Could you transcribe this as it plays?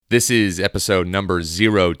This is episode number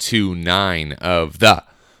 029 of the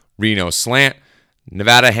Reno Slant.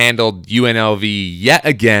 Nevada handled UNLV yet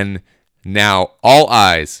again. Now all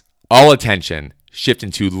eyes, all attention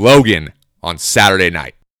shifting to Logan on Saturday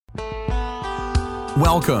night.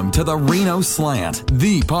 Welcome to the Reno Slant,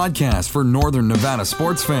 the podcast for Northern Nevada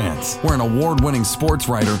sports fans, where an award-winning sports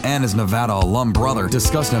writer and his Nevada alum brother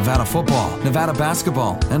discuss Nevada football, Nevada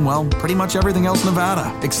basketball, and, well, pretty much everything else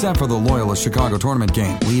Nevada, except for the Loyola Chicago tournament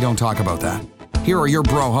game. We don't talk about that. Here are your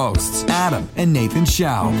bro hosts, Adam and Nathan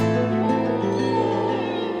Shoups.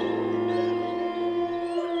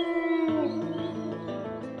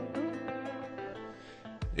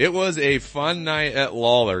 It was a fun night at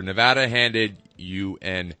Lawler. Nevada handed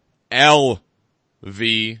UNLV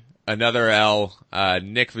another L.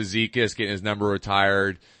 Nick Vazikis getting his number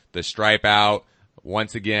retired. The stripe out.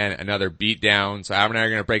 Once again, another beatdown. So Adam and I are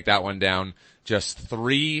going to break that one down. Just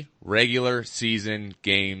 3 regular season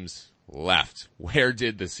games left. Where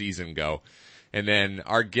did the season go? And then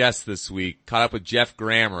our guest this week caught up with Geoff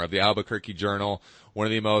Grammer of the Albuquerque Journal, one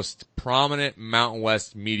of the most prominent Mountain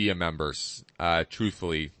West media members,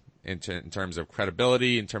 truthfully, in terms of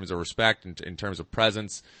credibility, in terms of respect, in terms of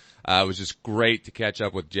presence. It was just great to catch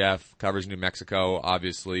up with Geoff. Covers New Mexico,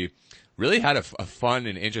 obviously. Really had a fun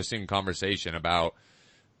and interesting conversation about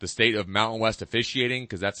the state of Mountain West officiating,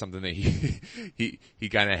 because that's something that he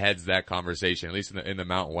kind of heads that conversation, at least in the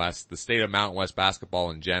Mountain West. The state of Mountain West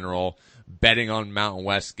basketball in general, betting on Mountain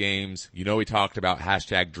West games. You know, we talked about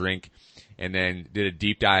 #drink, and then did a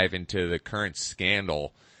deep dive into the current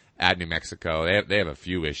scandal at New Mexico. They have a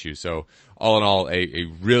few issues. So all in all, a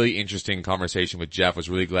really interesting conversation with Geoff. Was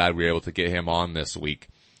really glad we were able to get him on this week.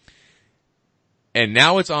 And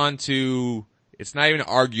now it's on to, it's not even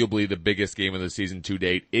arguably the biggest game of the season to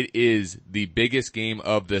date. It is the biggest game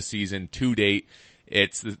of the season to date.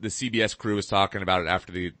 It's the CBS crew was talking about it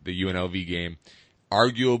after the UNLV game.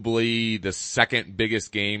 Arguably the second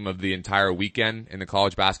biggest game of the entire weekend in the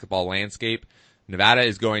college basketball landscape. Nevada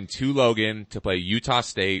is going to Logan to play Utah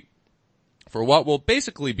State for what will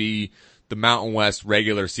basically be the Mountain West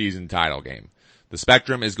regular season title game. The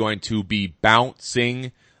Spectrum is going to be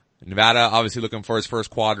bouncing. Nevada obviously looking for his first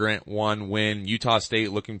quadrant 1 win. Utah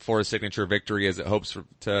State looking for a signature victory as it hopes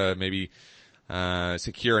to maybe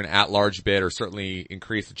secure an at-large bid, or certainly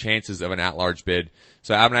increase the chances of an at-large bid.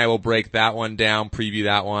 So Ab and I will break that one down, preview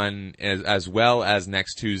that one, as well as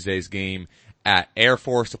next Tuesday's game at Air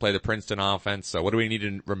Force to play the Princeton offense. So what do we need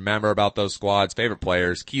to remember about those squads, favorite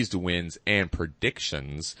players, keys to wins, and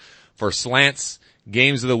predictions? For slants,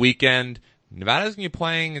 games of the weekend, Nevada's going to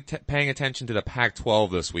be paying attention to the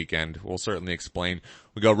Pac-12 this weekend. We'll certainly explain.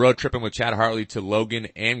 We go road tripping with Chad Hartley to Logan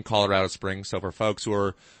and Colorado Springs. So for folks who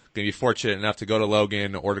are going to be fortunate enough to go to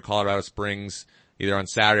Logan or to Colorado Springs, either on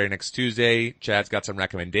Saturday or next Tuesday, Chad's got some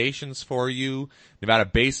recommendations for you. Nevada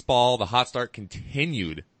baseball, the hot start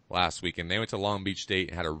continued last weekend. They went to Long Beach State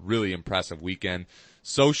and had a really impressive weekend.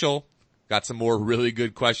 Social, got some more really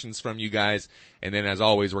good questions from you guys. And then as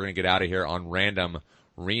always, we're going to get out of here on Random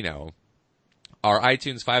Reno. Our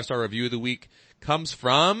iTunes 5-star review of the week comes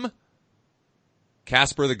from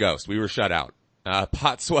Casper the Ghost. We were shut out.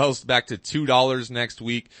 Pot swells back to $2 next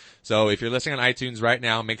week. So if you're listening on iTunes right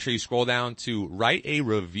now, make sure you scroll down to write a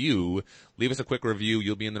review. Leave us a quick review.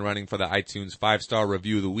 You'll be in the running for the iTunes 5-star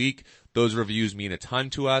review of the week. Those reviews mean a ton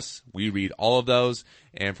to us. We read all of those.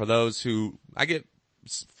 And for those who, I get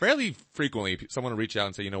fairly frequently, someone will reach out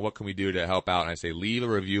and say, what can we do to help out? And I say, leave a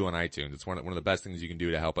review on iTunes. It's one of the best things you can do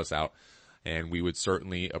to help us out. And we would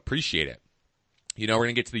certainly appreciate it. We're going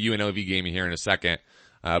to get to the UNLV game here in a second.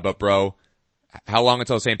 But bro, how long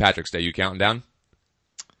until St. Patrick's Day? You counting down?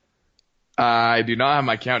 I do not have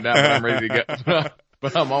my countdown, but I'm ready to go.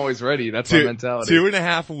 But I'm always ready. That's my mentality.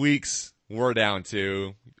 2.5 weeks we're down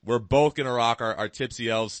to. We're both going to rock our Tipsy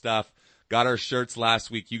Elves stuff. Got our shirts last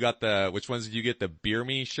week. You got which ones did you get? The Beer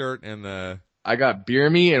Me shirt and the... I got Beer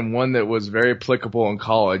Me and one that was very applicable in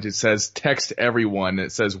college. It says text everyone.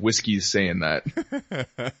 It says whiskey's saying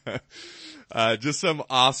that. Just some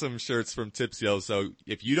awesome shirts from Tipsy Elves. So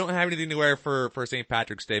if you don't have anything to wear for St.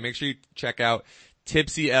 Patrick's Day, make sure you check out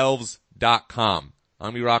tipsyelves.com. I'm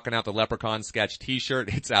going to be rocking out the Leprechaun sketch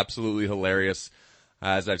t-shirt. It's absolutely hilarious.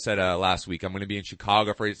 As I've said last week, I'm going to be in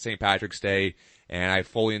Chicago for St. Patrick's Day, and I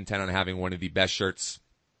fully intend on having one of the best shirts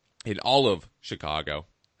in all of Chicago.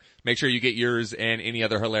 Make sure you get yours and any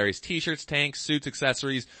other hilarious t-shirts, tanks, suits,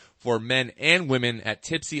 accessories for men and women at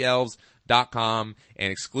tipsyelves.com.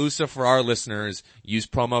 And exclusive for our listeners, use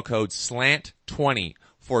promo code SLANT20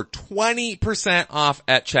 for 20% off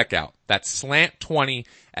at checkout. That's SLANT20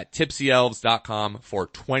 at tipsyelves.com for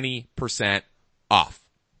 20% off.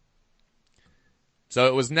 So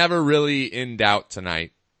it was never really in doubt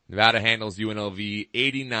tonight. Nevada handles UNLV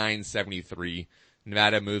 89-73.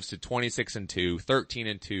 Nevada moves to 26-2,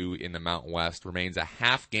 13-2 in the Mountain West, remains a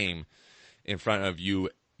half game in front of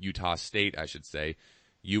Utah State, I should say.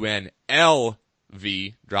 unLv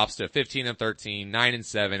drops to 15-13,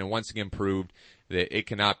 9-7, and once again proved that it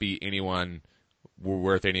cannot be anyone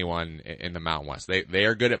worth anyone in the Mountain West. They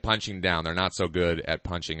are good at punching down. They're not so good at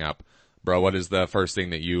punching up. Bro, what is the first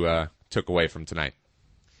thing that you took away from tonight?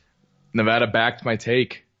 Nevada backed my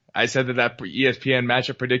take. I said that ESPN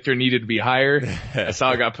matchup predictor needed to be higher. I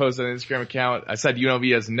saw it got posted on the Instagram account. I said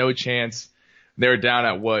UNLV has no chance. They're down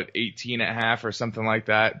at 18 at half or something like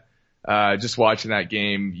that. Just watching that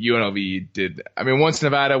game, UNLV did. I mean, once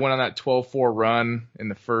Nevada went on that 12-4 run in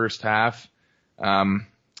the first half,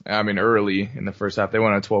 early in the first half, they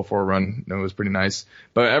went on a 12-4 run. It was pretty nice.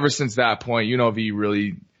 But ever since that point, UNLV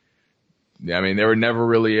really, they were never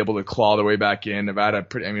really able to claw their way back in. Nevada,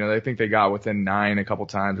 I think they got within 9 a couple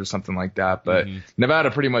times or something like that. But Nevada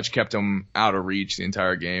pretty much kept them out of reach the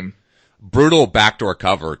entire game. Brutal backdoor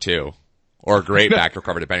cover, too. Or great backdoor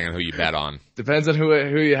cover, depending on who you bet on. Depends on who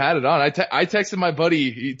you had it on. I texted my buddy.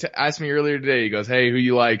 He asked me earlier today. He goes, "Hey, who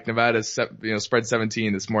you like?" Nevada, spread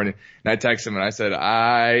 17 this morning. And I texted him and I said,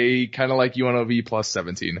 "I kind of like UNLV plus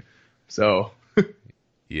 17." So.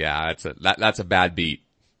 Yeah, that's a bad beat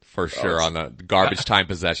for sure. On the garbage time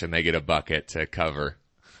possession, they get a bucket to cover.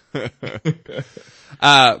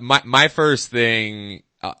 My first thing,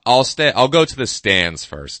 I'll go to the stands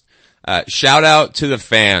first. Shout out to the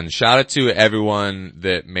fans. Shout out to everyone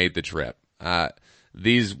that made the trip.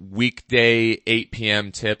 These weekday 8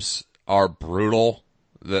 p.m. tips are brutal.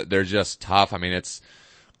 They're just tough. I mean, it's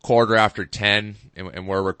 10:15 and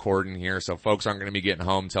we're recording here. So folks aren't going to be getting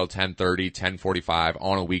home till 10:30, 10:45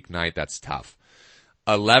 on a weeknight. That's tough.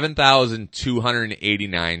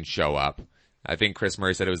 11,289 show up. I think Chris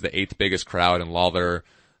Murray said it was the 8th biggest crowd in Lawler,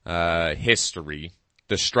 history.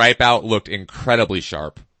 The stripe out looked incredibly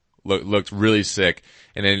sharp. Looked really sick.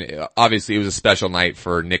 And then obviously it was a special night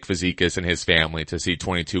for Nick Vizikis and his family to see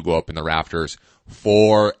 22 go up in the rafters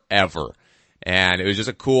forever. And it was just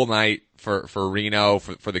a cool night for Reno,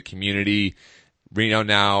 for the community.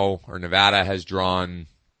 Nevada has drawn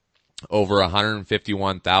over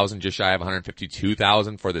 151,000, just shy of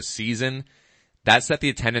 152,000 for the season. That set the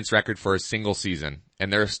attendance record for a single season.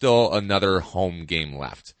 And there's still another home game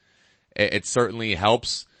left. It certainly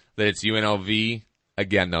helps that it's UNLV.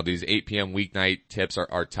 Again, though, these 8 p.m. weeknight tips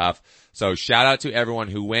are tough. So shout out to everyone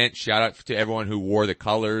who went. Shout out to everyone who wore the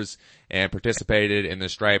colors and participated in the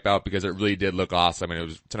stripe out because it really did look awesome.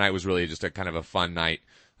 And tonight was really just a kind of a fun night,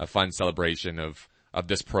 a fun celebration of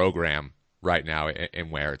this program right now and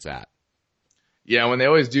where it's at. Yeah, when they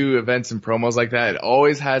always do events and promos like that, it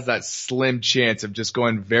always has that slim chance of just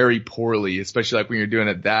going very poorly, especially like when you're doing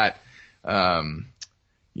it that,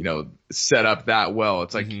 set up that well.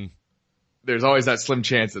 It's like, there's always that slim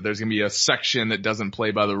chance that there's going to be a section that doesn't play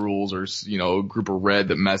by the rules or, a group of red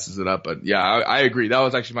that messes it up. But yeah, I agree. That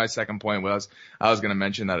was actually my second point. I was going to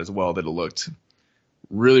mention that as well, that it looked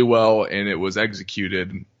really well and it was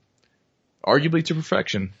executed arguably to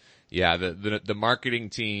perfection. Yeah, the marketing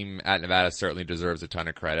team at Nevada certainly deserves a ton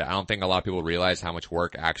of credit. I don't think a lot of people realize how much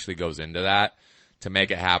work actually goes into that to make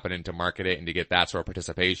it happen and to market it and to get that sort of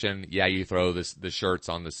participation. Yeah, you throw the shirts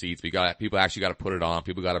on the seats. People actually got to put it on.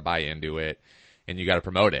 People got to buy into it and you got to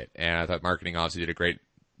promote it. And I thought marketing obviously did a great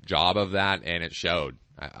job of that and it showed.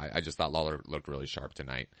 I just thought Lawler looked really sharp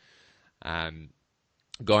tonight.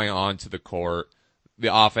 Going on to the court,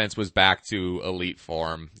 the offense was back to elite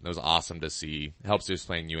form. It was awesome to see. It helps just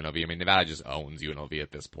playing UNLV. I mean, Nevada just owns UNLV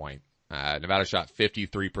at this point. Nevada shot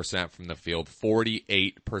 53% from the field,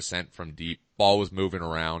 48% from deep. Ball was moving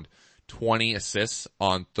around, 20 assists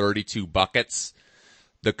on 32 buckets.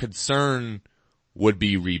 The concern would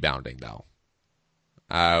be rebounding though.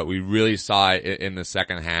 We really saw it in the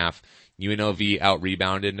second half. UNLV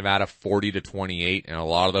out-rebounded Nevada 40-28, and a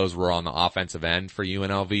lot of those were on the offensive end for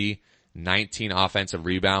UNLV. 19 offensive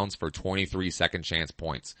rebounds for 23 second chance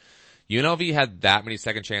points. UNLV had that many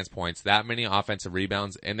second chance points, that many offensive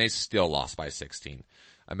rebounds, and they still lost by 16.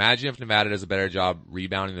 Imagine if Nevada does a better job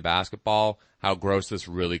rebounding the basketball, how gross this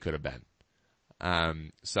really could have been.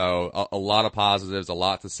 So a lot of positives, a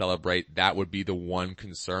lot to celebrate. That would be the one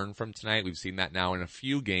concern from tonight. We've seen that now in a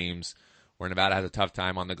few games where Nevada has a tough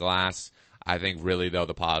time on the glass. I think really though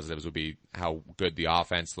the positives would be how good the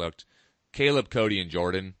offense looked. Caleb, Cody, and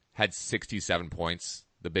Jordan had 67 points.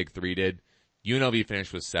 The big three did. UNLV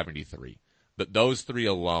finished with 73. But those three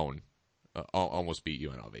alone almost beat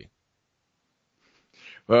UNLV.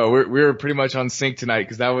 Well, we're pretty much on sync tonight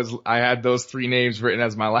because I had those three names written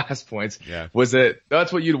as my last points. Yeah.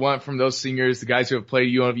 That's what you'd want from those seniors, the guys who have played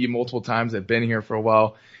UNLV multiple times, that have been here for a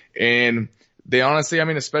while. And they honestly, I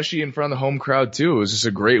mean, especially in front of the home crowd too, it was just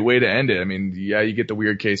a great way to end it. I mean, yeah, you get the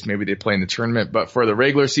weird case, maybe they play in the tournament, but for the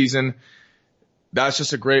regular season, that's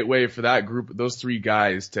just a great way for that group, those three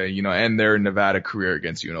guys to, end their Nevada career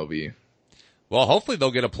against UNLV. Well, hopefully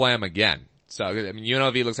they'll get to play them again. So, I mean,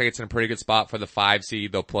 UNLV looks like it's in a pretty good spot for the 5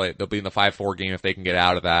 seed. They'll be in the 5-4 game if they can get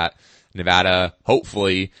out of that. Nevada,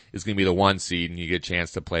 hopefully, is going to be the 1 seed, and you get a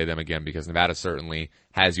chance to play them again because Nevada certainly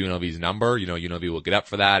has UNLV's number. UNLV will get up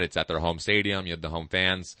for that. It's at their home stadium. You have the home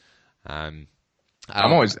fans. I'm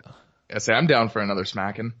down for another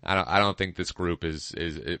smacking. I don't think this group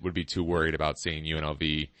it would be too worried about seeing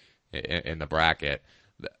UNLV in the bracket.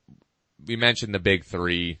 We mentioned the big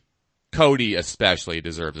three. Cody especially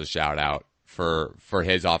deserves a shout out for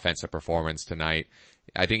his offensive performance tonight.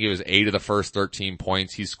 I think it was 8 of the first 13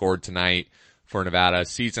 points he scored tonight for Nevada.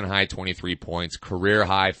 Season high 23 points, career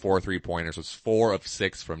high 4 3-pointers, was 4 of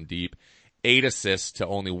 6 from deep, 8 assists to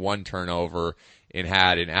only 1 turnover, and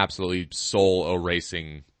had an absolutely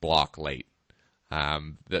soul-erasing block late.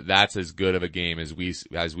 That's as good of a game as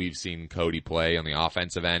we've seen Cody play on the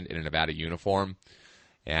offensive end in a Nevada uniform,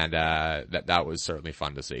 and that was certainly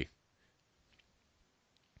fun to see.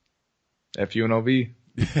 FUNLV.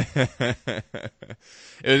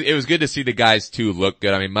 It was good to see the guys too look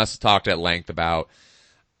good. I mean, Muss talked at length about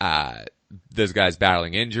those guys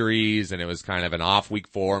battling injuries, and it was kind of an off week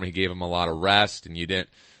for him. He gave him a lot of rest, and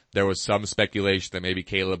there was some speculation that maybe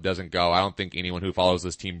Caleb doesn't go. I don't think anyone who follows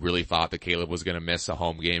this team really thought that Caleb was going to miss a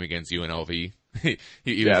home game against UNLV.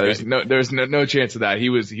 There's no chance of that. He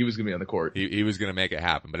was going to be on the court. He was going to make it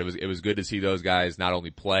happen, but it was good to see those guys not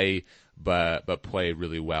only play, but play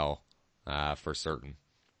really well. For certain.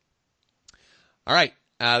 All right.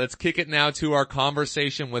 Let's kick it now to our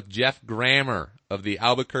conversation with Geoff Grammer of the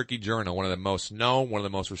Albuquerque Journal, one of the most known, one of the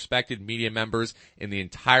most respected media members in the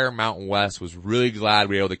entire Mountain West. Was really glad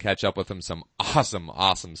we were able to catch up with him. Some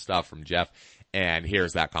awesome stuff from Geoff. And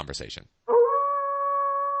here's that conversation.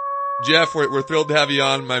 Geoff, we're thrilled to have you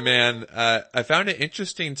on, my man. I found it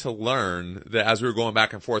interesting to learn that as we were going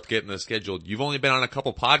back and forth getting this scheduled, you've only been on a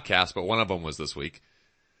couple podcasts, but one of them was this week.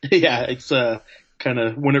 Yeah, it's kind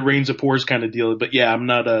of when it rains it pours kind of deal. But yeah, I'm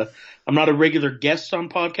not a regular guest on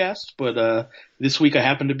podcasts, but this week I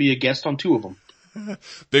happen to be a guest on 2 of them.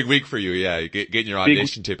 Big week for you, yeah. Getting your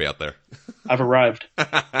audition tape out there. I've arrived.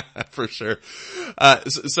 For sure.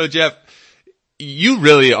 So Geoff, you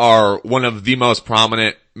really are one of the most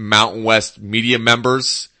prominent Mountain West media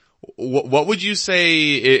members. What would you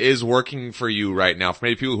say is working for you right now? For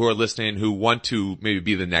maybe people who are listening who want to maybe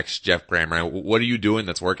be the next Geoff Grammer, what are you doing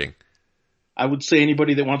that's working? I would say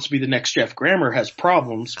anybody that wants to be the next Geoff Grammer has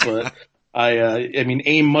problems, but I mean,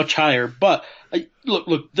 aim much higher. But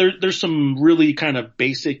look, there's some really kind of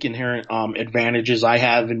basic inherent advantages I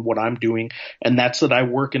have in what I'm doing, and that's that I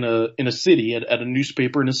work in a city at a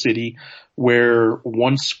newspaper in a city where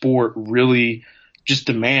one sport really just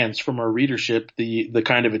demands from our readership the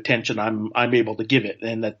kind of attention I'm able to give it,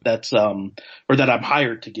 and that's or that I'm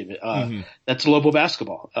hired to give it. That's Lobo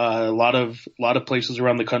basketball. A lot of places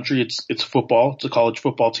around the country, it's football. It's a college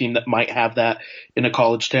football team that might have that in a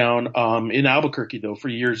college town. In Albuquerque though, for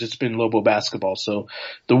years it's been Lobo basketball. So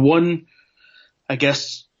the one, I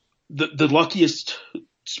guess the luckiest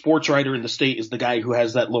sports writer in the state is the guy who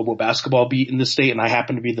has that Lobo basketball beat in the state. And I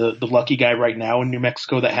happen to be the lucky guy right now in New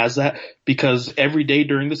Mexico that has that, because every day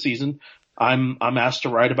during the season, I'm asked to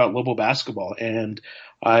write about Lobo basketball, and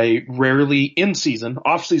I rarely in season,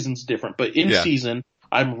 off season's different, but in season,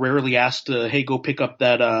 I'm rarely asked to, hey, go pick up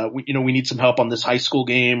that, we need some help on this high school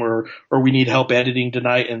game, or we need help editing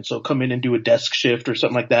tonight. And so come in and do a desk shift or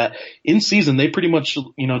something like that. In season, they pretty much,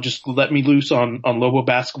 just let me loose on Lobo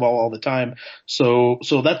basketball all the time. So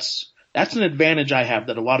that's an advantage I have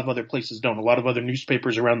that a lot of other places don't. A lot of other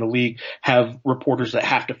newspapers around the league have reporters that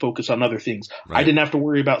have to focus on other things. Right. I didn't have to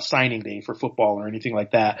worry about signing day for football or anything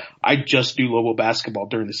like that. I just do Lobo basketball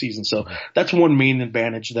during the season. So that's one main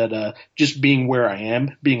advantage that just being where I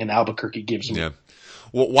am, being in Albuquerque, gives me. Yeah.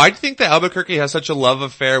 Well, why do you think that Albuquerque has such a love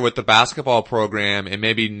affair with the basketball program and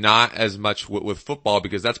maybe not as much with football?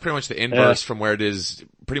 Because that's pretty much the inverse from where it is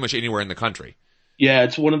pretty much anywhere in the country. Yeah,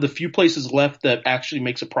 it's one of the few places left that actually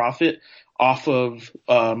makes a profit off of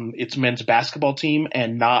its men's basketball team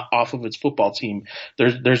and not off of its football team.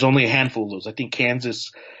 There's only a handful of those. I think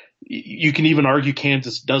Kansas you can even argue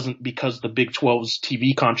Kansas doesn't because the Big 12's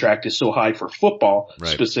TV contract is so high for football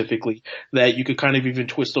specifically that you could kind of even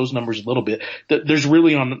twist those numbers a little bit. There's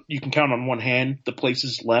really you can count on one hand the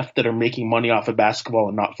places left that are making money off of basketball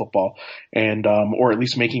and not football, and or at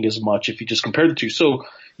least making as much if you just compare the two. So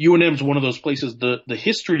UNM's one of those places. The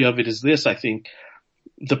history of it is this, I think.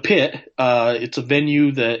 The Pit, it's a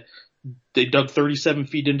venue that they dug 37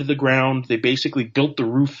 feet into the ground. They basically built the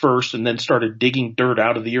roof first and then started digging dirt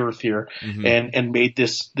out of the earth here and made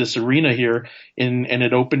this arena here and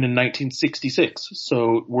it opened in 1966.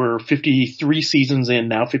 So we're 53 seasons in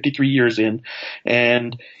now, 53 years in,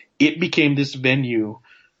 and it became this venue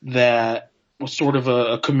that was sort of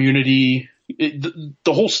a community. The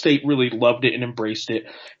whole state really loved it and embraced it.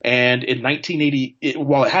 And in 1980,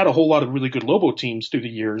 while it had a whole lot of really good Lobo teams through the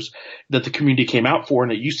years that the community came out for,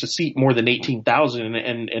 and it used to seat more than 18,000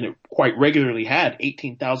 and it quite regularly had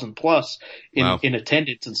 18,000 plus in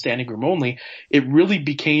attendance and standing room only, it really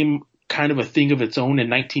became kind of a thing of its own in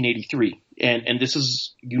 1983. And this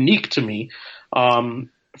is unique to me.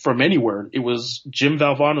 From anywhere. It was Jim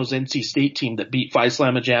Valvano's NC State team that beat Phi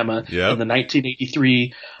Slamma Jamma in the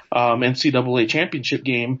 1983 NCAA championship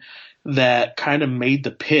game that kind of made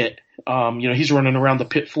the Pit. He's running around the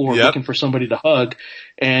pit floor looking for somebody to hug,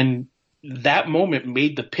 and that moment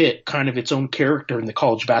made the Pit kind of its own character in the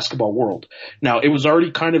college basketball world. Now, it was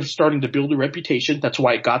already kind of starting to build a reputation. That's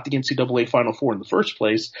why it got the NCAA Final Four in the first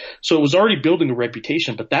place. So it was already building a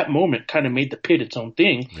reputation, but that moment kind of made the Pit its own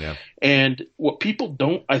thing. Yeah. And what people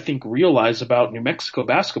don't, I think, realize about New Mexico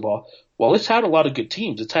basketball, well, it's had a lot of good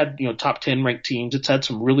teams. It's had, top 10 ranked teams. It's had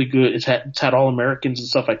some really good, it's had All-Americans and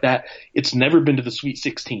stuff like that. It's never been to the Sweet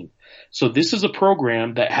 16. So this is a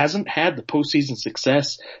program that hasn't had the postseason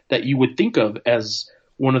success that you would think of as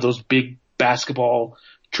one of those big basketball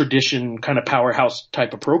tradition kind of powerhouse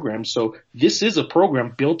type of programs. So this is a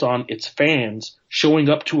program built on its fans showing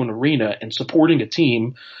up to an arena and supporting a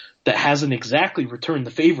team that hasn't exactly returned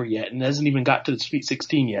the favor yet and hasn't even got to the Sweet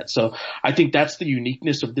 16 yet. So I think that's the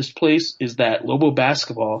uniqueness of this place, is that Lobo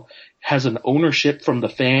basketball has an ownership from the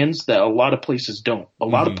fans that a lot of places don't. A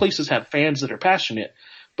lot of places have fans that are passionate,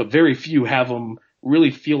 but very few have them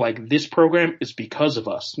really feel like this program is because of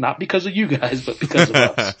us. Not because of you guys, but because of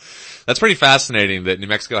us. That's pretty fascinating that New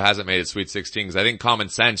Mexico hasn't made it Sweet 16, because I think common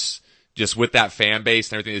sense, just with that fan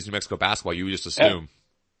base and everything that's New Mexico basketball, you would just assume.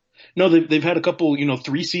 No, they've had a couple,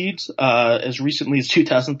 3 seeds. As recently as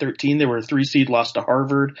 2013, they were a 3 seed, lost to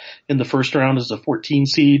Harvard in the first round as a 14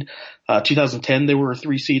 seed. 2010, they were a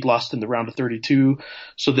 3 seed, lost in the round of 32.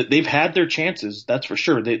 So that they've had their chances, that's for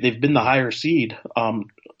sure. They've been the higher seed,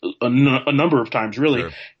 a number of times really.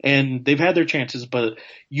 Sure. And they've had their chances, but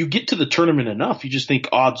you get to the tournament enough, you just think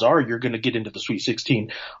odds are you're going to get into the Sweet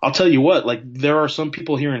 16. I'll tell you what, there are some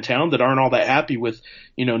people here in town that aren't all that happy with,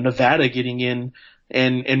 Nevada getting in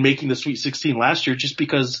and making the Sweet 16 last year, just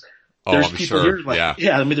because there's people here.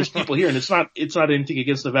 There's people here, and it's not anything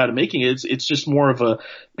against Nevada making it. It's just more of a,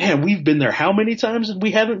 man, we've been there how many times and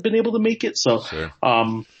we haven't been able to make it. So,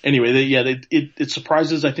 anyway, it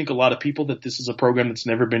surprises, I think, a lot of people that this is a program that's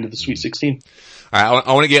never been to the Sweet 16. All right.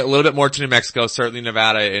 I want to get a little bit more to New Mexico, certainly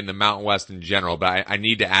Nevada and the Mountain West in general, but I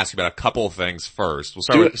need to ask you about a couple of things first. We'll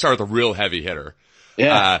start with a real heavy hitter.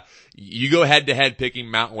 Yeah. You go head to head picking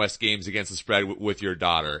Mountain West games against the spread with your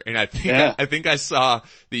daughter. And I think I saw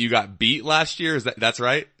that you got beat last year. That's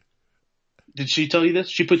right? Did she tell you this?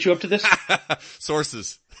 She put you up to this?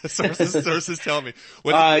 Sources tell me.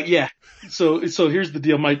 Yeah. So here's the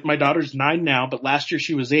deal. My daughter's 9 now, but last year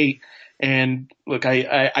she was 8. And look,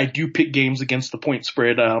 I do pick games against the point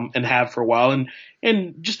spread, and have for a while,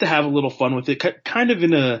 and just to have a little fun with it, kind of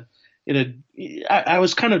I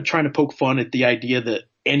was kind of trying to poke fun at the idea that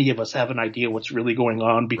any of us have an idea what's really going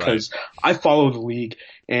on, because I follow the league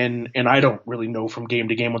and I don't really know from game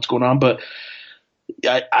to game what's going on. But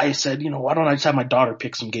I said, why don't I just have my daughter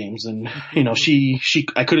pick some games? And,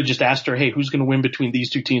 I could have just asked her, hey, who's going to win between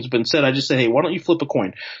these two teams? But instead I just said, hey, why don't you flip a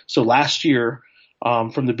coin? So last year,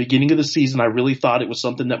 from the beginning of the season, I really thought it was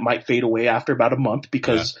something that might fade away after about a month,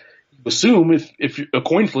 because assume if a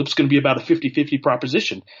coin flip's going to be about a 50-50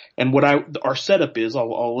 proposition. And what our setup is,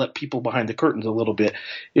 I'll let people behind the curtains a little bit,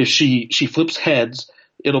 is she flips heads.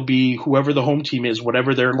 It'll be whoever the home team is,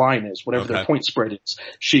 whatever their line is, whatever their point spread is.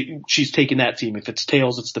 She's taking that team. If it's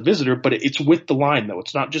tails, it's the visitor, but it's with the line though.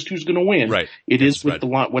 It's not just who's going to win. Right. It is with the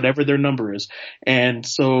line, whatever their number is. And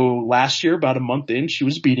so last year, about a month in, she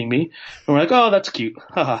was beating me. And we're like, oh, that's cute.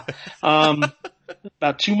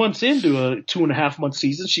 About 2 months into a 2.5 month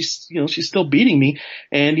season, she's still beating me.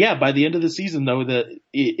 And yeah, by the end of the season though,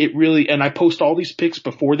 it really, and I post all these picks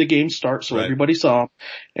before the games start, so everybody saw them.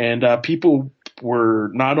 And people were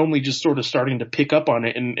not only just sort of starting to pick up on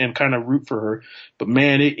it and kind of root for her, but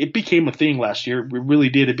man, it became a thing last year. It really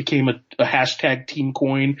did. It became a hashtag team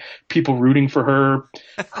coin, people rooting for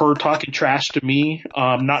her talking trash to me,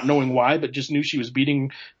 not knowing why, but just knew she was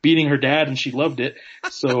beating her dad and she loved it.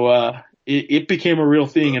 So, it became a real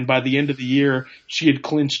thing, and by the end of the year, she had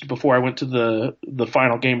clinched before I went to the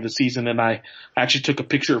final game of the season, and I actually took a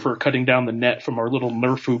picture of her cutting down the net from our little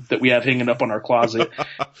Nerf hoop that we have hanging up on our closet,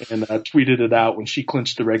 and tweeted it out when she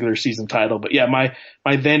clinched the regular season title. But yeah, my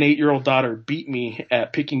then 8-year-old daughter beat me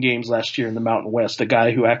at picking games last year in the Mountain West, a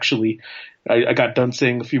guy who actually I got done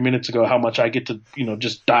saying a few minutes ago how much I get to,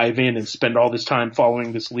 just dive in and spend all this time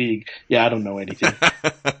following this league. Yeah, I don't know anything.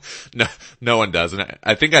 No one does. And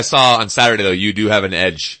I think I saw on Saturday though, you do have an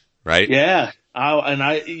edge, right? Yeah.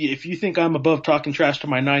 If you think I'm above talking trash to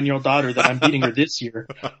my 9-year-old daughter that I'm beating her this year,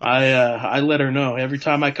 I let her know every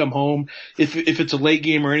time I come home. If it's a late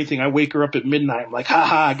game or anything, I wake her up at midnight. I'm like,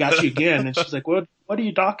 I got you again. And she's like, what are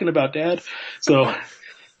you talking about, Dad? So,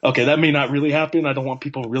 okay, that may not really happen. I don't want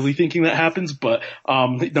people really thinking that happens, but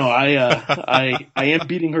no, I am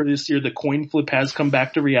beating her this year. The coin flip has come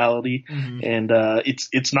back to reality, and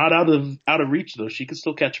it's not out of reach though. She can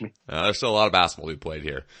still catch me. There's still a lot of basketball to be played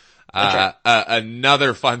here.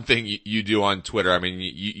 Another fun thing you do on Twitter. I mean,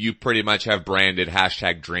 you pretty much have branded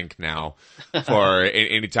hashtag drink now for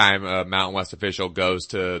any time a Mountain West official goes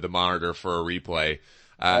to the monitor for a replay.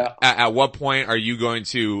 At what point are you going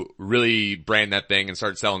to really brand that thing and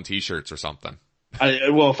start selling t-shirts or something?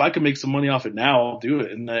 Well, if I can make some money off it now, I'll do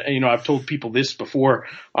it. And, I've told people this before.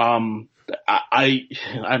 I'm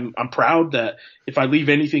proud that if I leave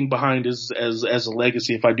anything behind as a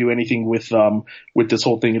legacy, if I do anything with this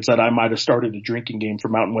whole thing, it's that I might have started a drinking game for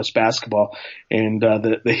Mountain West basketball. And,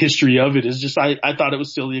 the history of it is just, I thought it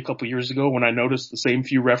was silly a couple years ago when I noticed the same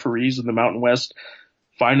few referees in the Mountain West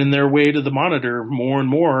finding their way to the monitor more and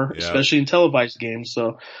more, especially in televised games.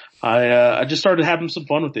 So I just started having some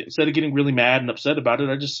fun with it. Instead of getting really mad and upset about it,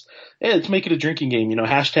 let's make it a drinking game,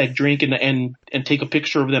 hashtag drink and take a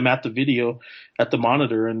picture of them at the video at the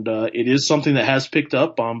monitor. And, it is something that has picked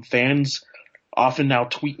up. Fans often now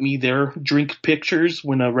tweet me their drink pictures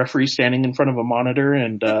when a referee's standing in front of a monitor,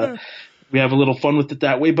 and, we have a little fun with it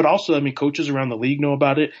that way. But also, coaches around the league know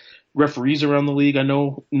about it. Referees around the league, I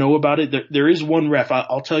know about it. There is one ref.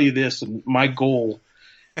 I'll tell you this, and my goal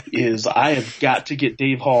is I have got to get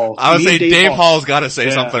Dave Hall. I would say Dave Hall's got to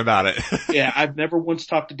say something about it. Yeah, I've never once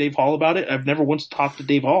talked to Dave Hall about it. I've never once talked to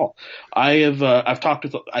Dave Hall. I've talked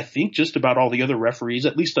with, I think, just about all the other referees,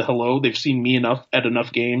 at least a hello. They've seen me at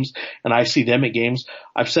enough games, and I see them at games.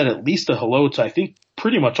 I've said at least a hello to, I think,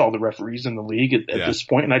 pretty much all the referees in the league at this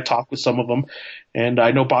point, and I talk with some of them. And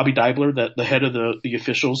I know Bobby Deibler, the head of the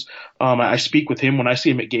officials. I speak with him when I see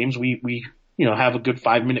him at games. We have a good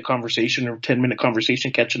 5-minute conversation or 10-minute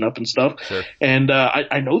conversation catching up and stuff. Sure. And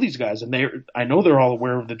I know these guys, and I know they're all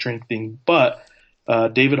aware of the drink thing, but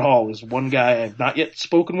David Hall is one guy I've not yet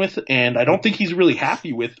spoken with, and I don't think he's really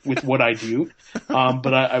happy with what I do.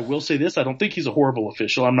 But I will say this, I don't think he's a horrible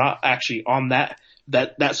official. I'm not actually on that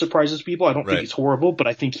surprises people. I don't think he's horrible, but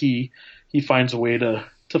I think he finds a way to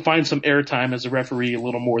find some airtime as a referee a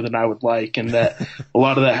little more than I would like, and that a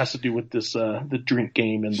lot of that has to do with this the drink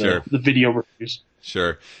game and the video reviews.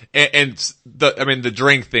 Sure. And the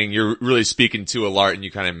drink thing, you're really speaking to a lot, and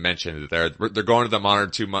you kind of mentioned it there. They're going to the monitor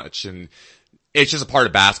too much, and it's just a part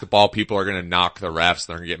of basketball. People are going to knock the refs.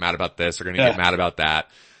 They're going to get mad about this. They're going to get mad about that.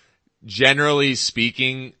 Generally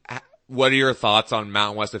speaking, what are your thoughts on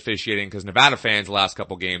Mountain West officiating? Because Nevada fans the last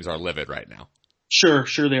couple games are livid right now. Sure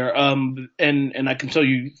they are. And I can tell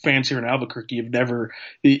you fans here in Albuquerque have never,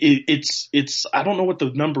 it's, I don't know what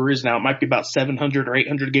the number is now. It might be about 700 or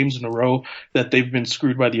 800 games in a row that they've been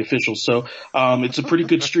screwed by the officials. So, it's a pretty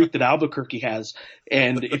good streak that Albuquerque has.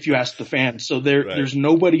 And if you ask the fans, so there's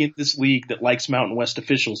nobody in this league that likes Mountain West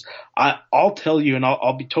officials. I'll tell you, and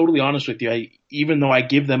I'll be totally honest with you. Even though I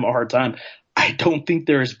give them a hard time, I don't think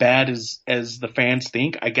they're as bad as the fans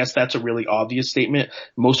think. I guess that's a really obvious statement.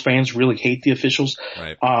 Most fans really hate the officials.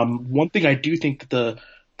 Right. One thing I do think that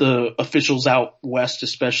the officials out west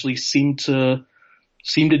especially seem to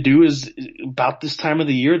do is about this time of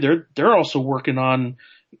the year, they're also working on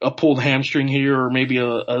a pulled hamstring here, or maybe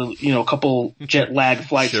a couple jet lag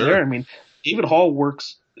flights there. David Hall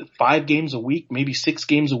works 5 games a week, maybe 6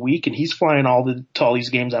 games a week, and he's flying to all these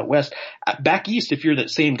games out west. Back east, if you're that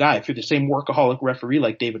same guy, if you're the same workaholic referee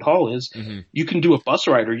like David Hall is, you can do a bus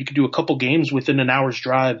ride, or you can do a couple games within an hour's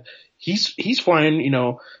drive he's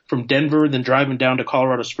flying, from Denver, then driving down to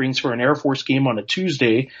Colorado Springs for an Air Force game on a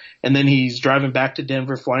Tuesday. And then he's driving back to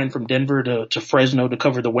Denver, flying from Denver to Fresno to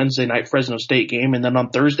cover the Wednesday night Fresno State game. And then on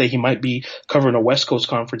Thursday, he might be covering a West Coast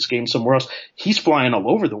Conference game somewhere else. He's flying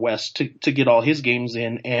all over the West to get all his games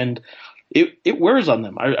in. And it wears on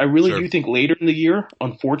them. I really do think later in the year,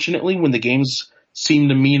 unfortunately, when the games seem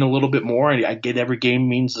to mean a little bit more. I get every game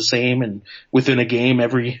means the same, and within a game,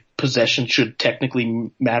 every possession should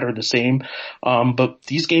technically matter the same. But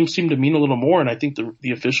these games seem to mean a little more, and I think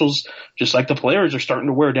the officials, just like the players, are starting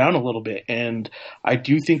to wear down a little bit. And I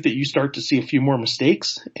do think that you start to see a few more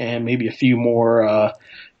mistakes and maybe a few more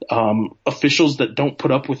officials that don't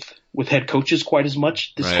put up with head coaches quite as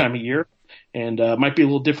much this time of year. And might be a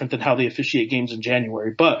little different than how they officiate games in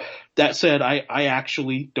January. But that said, I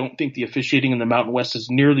actually don't think the officiating in the Mountain West is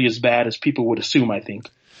nearly as bad as people would assume, I think.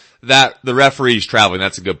 That the referees traveling,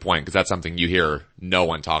 that's a good point, because that's something you hear no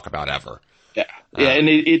one talk about ever. Yeah. And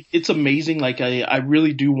it's amazing. Like, I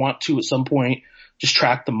really do want to at some point just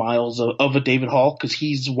track the miles of a David Hall, because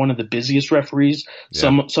he's one of the busiest referees.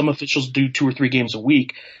 Yeah. Some officials do 2 or 3 games a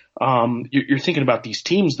week. You're thinking about these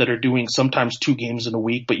teams that are doing sometimes 2 games in a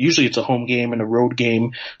week, but usually it's a home game and a road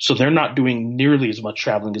game. So they're not doing nearly as much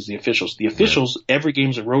traveling as the officials. The officials, every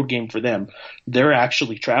game's a road game for them. They're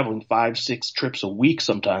actually traveling 5-6 trips a week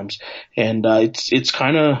sometimes. And, it's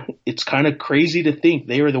kind of crazy to think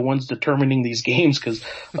they are the ones determining these games, because,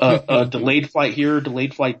 a delayed flight here,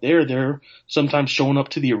 delayed flight there, they're sometimes showing up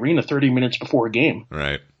to the arena 30 minutes before a game.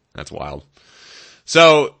 Right. That's wild.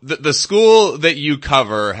 So the school that you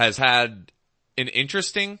cover has had an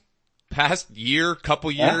interesting past year,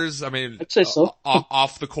 couple years. I mean, I'd say so.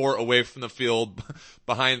 Off the court, away from the field,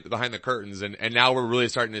 behind the curtains, and now we're really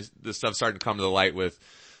this stuff starting to come to the light with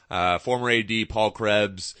former AD Paul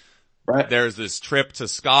Krebs. Right. There's this trip to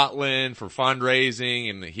Scotland for fundraising,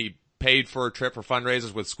 and he paid for a trip for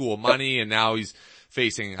fundraisers with school money, and now he's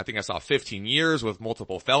facing, I think I saw 15 years with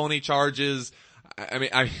multiple felony charges. I mean,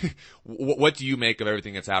 what do you make of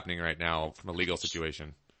everything that's happening right now from a legal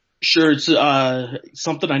situation? Sure. It's,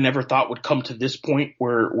 something I never thought would come to this point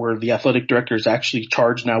where the athletic director is actually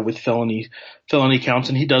charged now with felony counts,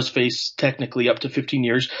 and he does face technically up to 15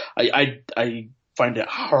 years. I find it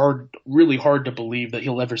really hard to believe that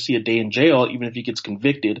he'll ever see a day in jail, even if he gets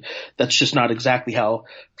convicted. That's just not exactly how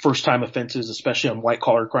first time offenses, especially on white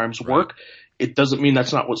collar crimes, work. It doesn't mean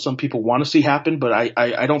that's not what some people want to see happen, but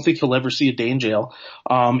I don't think he'll ever see a day in jail,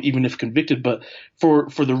 even if convicted. But for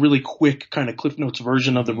the really quick kind of Cliff Notes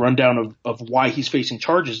version of the rundown of why he's facing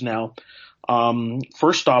charges now,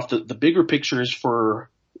 first off, the bigger picture is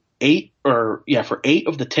for 8 of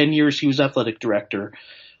the 10 years he was athletic director,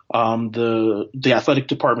 the athletic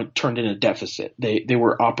department turned in a deficit. They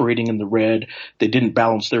were operating in the red. They didn't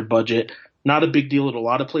balance their budget. Not a big deal at a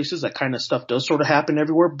lot of places. That kind of stuff does sort of happen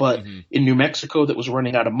everywhere. But in New Mexico, that was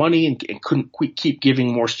running out of money and couldn't keep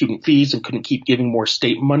giving more student fees and couldn't keep giving more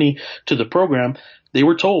state money to the program, they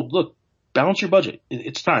were told, look, balance your budget.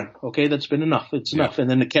 It's time. Okay. That's been enough. It's enough. And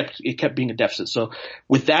then it kept being a deficit. So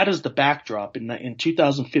with that as the backdrop, in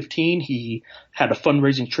 2015, he had a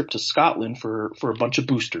fundraising trip to Scotland for a bunch of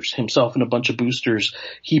boosters, himself and a bunch of boosters.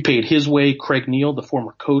 He paid his way. Craig Neal, the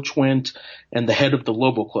former coach, went, and the head of the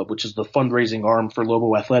Lobo Club, which is the fundraising arm for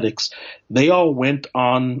Lobo Athletics. They all went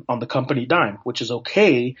on the company dime, which is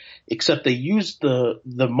okay, except they used the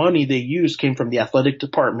money they used came from the athletic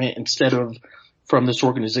department instead of from this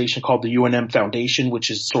organization called the UNM Foundation, which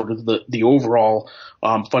is sort of the overall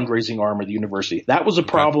fundraising arm of the university. That was a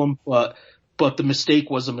problem, but the mistake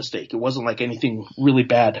was a mistake. It wasn't like anything really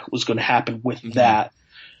bad was going to happen with that.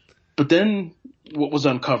 But then what was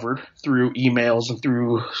uncovered through emails and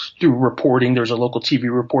through reporting, there's a local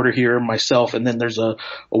TV reporter here, myself, and then there's a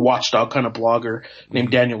watchdog kind of blogger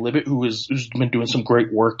named Daniel Libet who's been doing some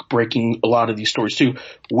great work breaking a lot of these stories too.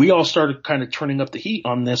 We all started kind of turning up the heat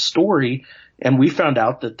on this story, and we found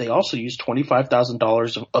out that they also used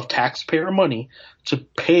 $25,000 of taxpayer money to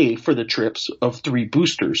pay for the trips of 3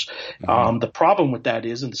 boosters. The problem with that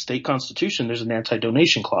is in the state constitution, there's an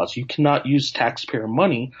anti-donation clause. You cannot use taxpayer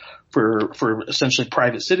money for essentially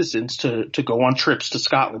private citizens to go on trips to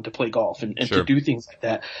Scotland to play golf and to do things like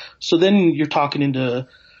that. So then you're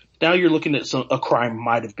now you're looking at a crime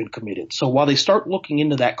might have been committed. So while they start looking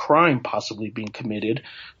into that crime possibly being committed,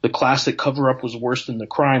 the classic cover-up was worse than the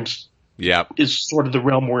crimes. Is sort of the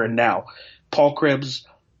realm we're in now. Paul Krebs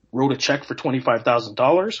wrote a check for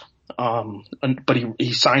 $25,000, but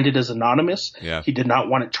he signed it as anonymous. He did not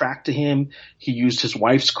want it tracked to him. He used his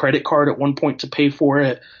wife's credit card at one point to pay for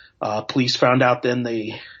it. Police found out then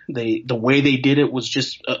the way they did it was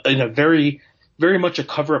just in a very very much a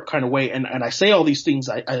cover-up kind of way. And I say all these things,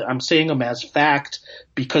 I'm saying them as fact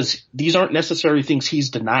because these aren't necessarily things he's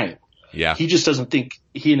denying. Yeah. He just doesn't think,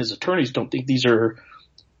 he and his attorneys don't think these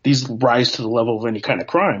rise to the level of any kind of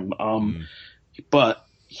crime. But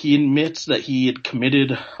he admits that he had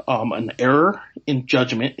committed an error in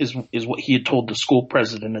judgment is what he had told the school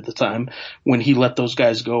president at the time when he let those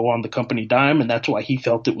guys go on the company dime. And that's why he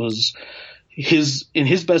felt it was in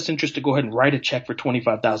his best interest to go ahead and write a check for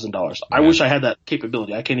 $25,000. Yeah. I wish I had that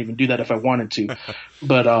capability. I can't even do that if I wanted to.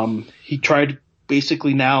 But he tried.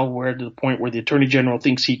 Basically now we're to the point where the attorney general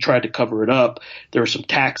thinks he tried to cover it up. There are some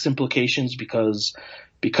tax implications because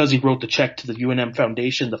he wrote the check to the UNM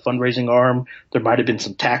Foundation, the fundraising arm. There might have been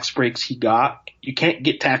some tax breaks he got. You can't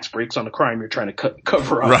get tax breaks on a crime you're trying to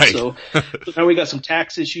cover up. Right. So now we got some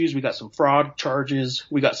tax issues. We got some fraud charges.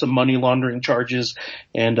 We got some money laundering charges.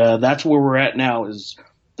 And that's where we're at now is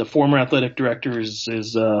the former athletic director is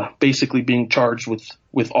basically being charged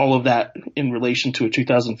with all of that in relation to a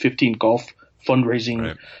 2015 golf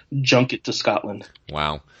fundraising junket to Scotland.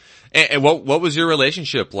 Wow. And what was your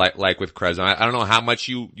relationship like with Krez? I don't know how much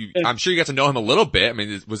I'm sure you got to know him a little bit. I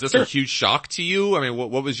mean, was this a huge shock to you? I mean,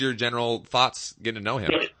 what was your general thoughts getting to know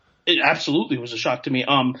him? It absolutely was a shock to me.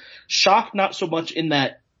 Shock not so much in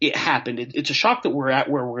that it happened. It's a shock that we're at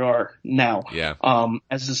where we are now. Yeah.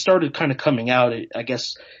 As it started kind of coming out, I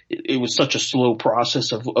guess it was such a slow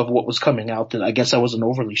process of what was coming out that I guess I wasn't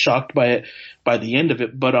overly shocked by it by the end of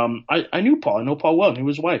it. But, I knew Paul. I know Paul well. I knew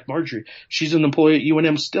his wife, Marjorie. She's an employee at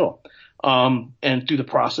UNM still. And through the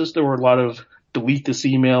process, there were a lot of delete this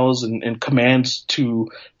emails and commands to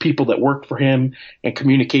people that worked for him and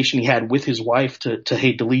communication he had with his wife to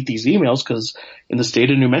hey, delete these emails. Cause in the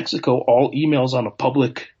state of New Mexico, all emails on a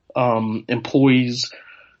public, employees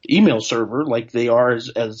email server, like they are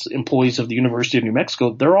as employees of the University of New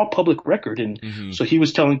Mexico, they're all public record. And so he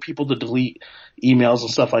was telling people to delete emails and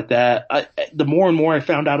stuff like that. The more and more I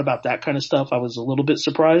found out about that kind of stuff, I was a little bit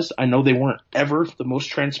surprised. I know they weren't ever the most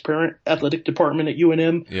transparent athletic department at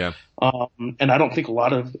UNM. Yeah. And I don't think a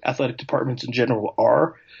lot of athletic departments in general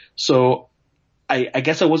are. So I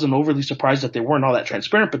guess I wasn't overly surprised that they weren't all that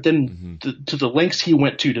transparent, but then to the lengths he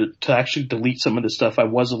went to actually delete some of this stuff, I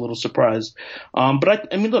was a little surprised.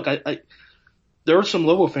 But I mean, look, there are some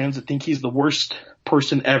Lobo fans that think he's the worst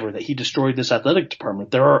person ever, that he destroyed this athletic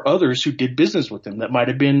department. There are others who did business with him that might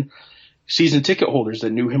have been season ticket holders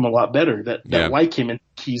that knew him a lot better, that like him, and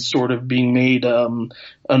he's sort of being made an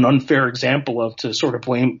unfair example of, to sort of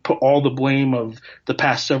put all the blame of the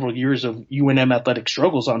past several years of UNM athletic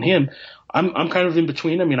struggles on him. I'm kind of in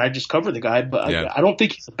between. I mean, I just cover the guy, but I don't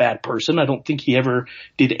think he's a bad person. I don't think he ever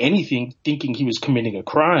did anything thinking he was committing a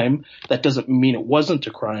crime. That doesn't mean it wasn't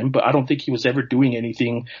a crime, but I don't think he was ever doing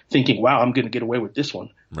anything thinking, wow, I'm going to get away with this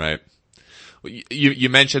one. Right. You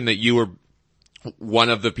mentioned that you were one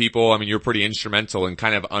of the people, I mean, you're pretty instrumental in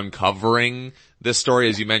kind of uncovering this story.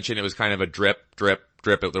 As you mentioned, it was kind of a drip.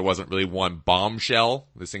 There wasn't really one bombshell.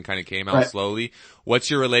 This thing kind of came out slowly. What's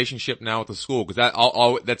your relationship now with the school?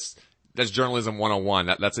 Because that's journalism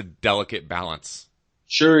 101. That's a delicate balance.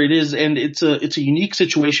 Sure it is. And it's a unique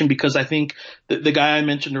situation because I think the guy I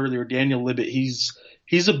mentioned earlier, Daniel Libet,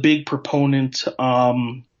 he's a big proponent,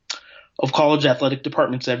 of college athletic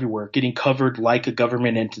departments everywhere getting covered like a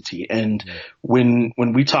government entity. And when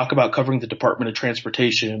we talk about covering the Department of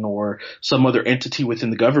Transportation or some other entity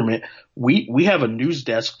within the government, we have a news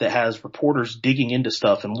desk that has reporters digging into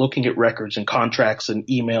stuff and looking at records and contracts and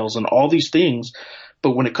emails and all these things.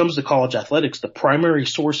 But when it comes to college athletics, the primary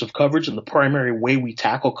source of coverage and the primary way we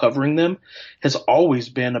tackle covering them has always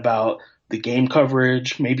been about the game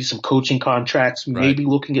coverage, maybe some coaching contracts, maybe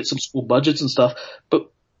looking at some school budgets and stuff.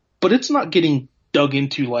 But it's not getting dug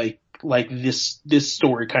into like this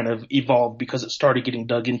story kind of evolved because it started getting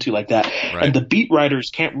dug into like that. Right. And the beat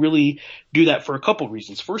writers can't really do that for a couple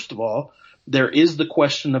reasons. First of all, there is the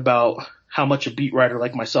question about how much a beat writer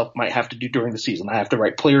like myself might have to do during the season. I have to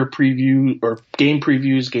write player preview or game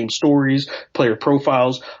previews, game stories, player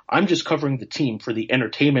profiles. I'm just covering the team for the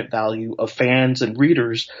entertainment value of fans and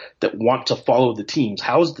readers that want to follow the teams.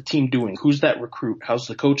 How is the team doing? Who's that recruit? How's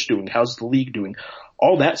the coach doing? How's the league doing?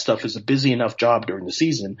 All that stuff is a busy enough job during the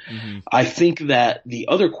season. I think that the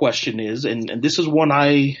other question is, and this is one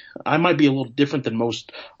I might be a little different than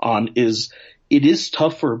most on, is it is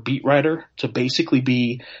tough for a beat writer to basically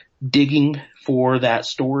be digging for that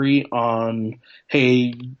story on,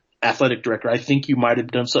 hey, athletic director, I think you might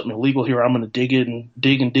have done something illegal here. I'm going to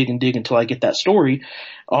dig until I get that story.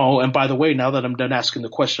 oh, and by the way, now that I'm done asking the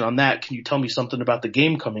question on that, can you tell me something about the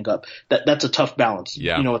game coming up? That's a tough balance.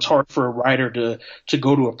 Yeah. You know, it's hard for a writer to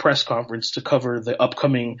go to a press conference to cover the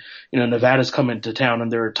upcoming, you know, Nevada's coming to town and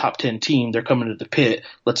they're a top 10 team. They're coming to the pit.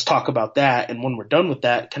 Let's talk about that. And when we're done with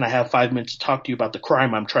that, can I have 5 minutes to talk to you about the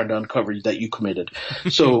crime I'm trying to uncover that you committed?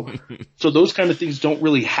 So those kind of things don't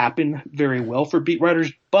really happen very well for beat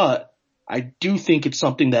writers, but I do think it's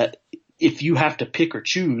something that if you have to pick or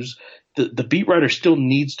choose, the beat writer still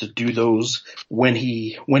needs to do those when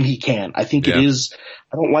he can. I think it is,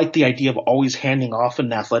 I don't like the idea of always handing off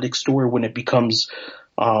an athletic story when it becomes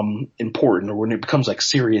important or when it becomes like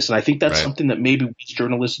serious. And I think that's something that maybe we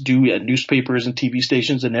journalists do at newspapers and TV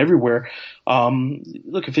stations and everywhere.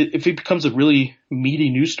 Look, if it becomes a really meaty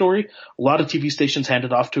news story, a lot of TV stations hand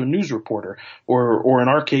it off to a news reporter, or in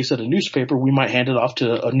our case at a newspaper, we might hand it off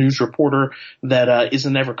to a news reporter that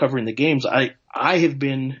isn't ever covering the games. I have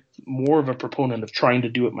been more of a proponent of trying to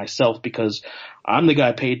do it myself because I'm the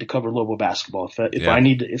guy paid to cover Lobo basketball.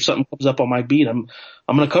 If something comes up on my beat, I'm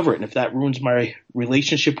going to cover it. And if that ruins my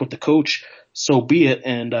relationship with the coach, so be it.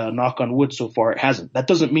 And knock on wood, so far it hasn't. That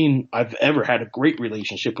doesn't mean I've ever had a great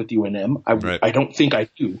relationship with UNM. I don't think I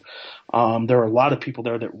do. There are a lot of people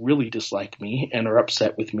there that really dislike me and are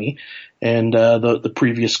upset with me. And the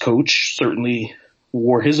previous coach certainly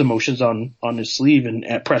wore his emotions on his sleeve and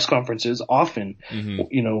at press conferences often,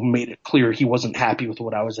 you know, made it clear he wasn't happy with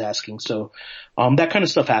what I was asking. So, that kind of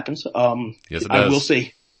stuff happens. Yes, it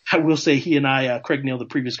does. I will say he and I, Craig Neal, the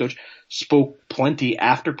previous coach, spoke plenty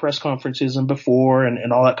after press conferences and before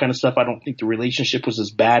and all that kind of stuff. I don't think the relationship was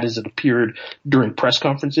as bad as it appeared during press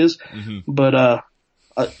conferences. But,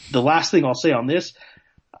 the last thing I'll say on this,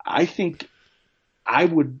 I think I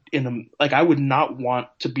would not want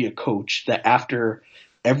to be a coach that after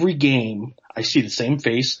every game I see the same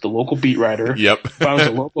face, the local beat writer. Yep. If I was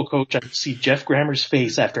a local coach, I'd see Geoff Grammer's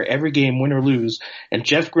face after every game, win or lose. And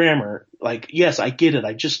Geoff Grammer, like, yes, I get it.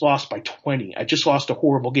 I just lost by 20. I just lost a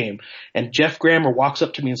horrible game. And Geoff Grammer walks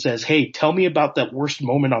up to me and says, hey, tell me about that worst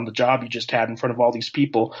moment on the job you just had in front of all these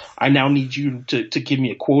people. I now need you to give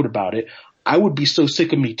me a quote about it. I would be so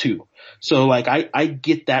sick of me too. So like, I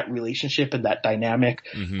get that relationship and that dynamic.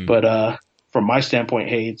 But, from my standpoint,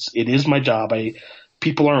 hey, it is my job.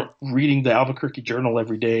 People aren't reading the Albuquerque Journal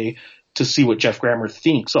every day to see what Geoff Grammer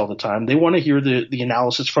thinks all the time. They want to hear the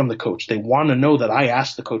analysis from the coach. They want to know that I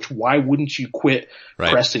asked the coach, why wouldn't you quit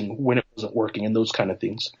pressing when it wasn't working, and those kind of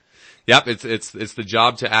things. Yep, it's the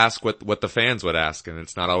job to ask what the fans would ask, and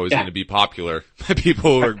it's not always going to be popular.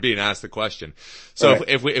 People are being asked the question. So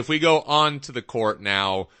if we go on to the court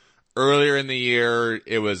now, earlier in the year,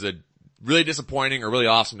 it was a really disappointing or really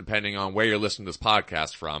awesome, depending on where you're listening to this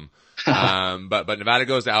podcast from. But Nevada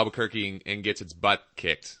goes to Albuquerque and gets its butt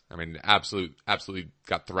kicked. I mean, absolutely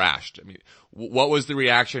got thrashed. I mean, what was the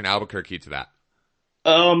reaction in Albuquerque to that?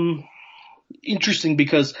 Interesting,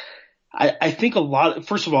 because I think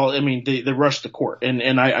first of all, I mean, they rushed the court,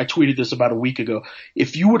 and I tweeted this about a week ago.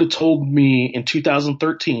 If you would have told me in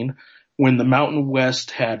 2013, when the Mountain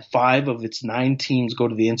West had 5 of its 9 teams go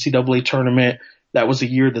to the NCAA tournament, that was the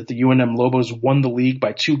year that the UNM Lobos won the league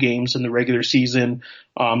by 2 games in the regular season.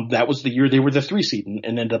 That was the year they were the 3 seed and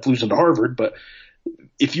ended up losing to Harvard. But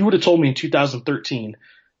if you would have told me in 2013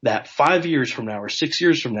 that 5 years from now or 6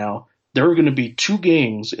 years from now, there are going to be 2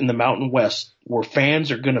 games in the Mountain West where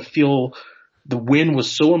fans are going to feel the win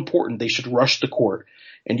was so important they should rush the court,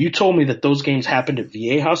 and you told me that those games happened at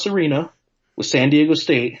Viejas Arena with San Diego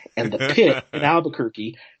State and the Pit in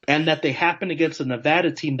Albuquerque, and that they happened against a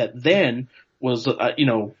Nevada team that then was,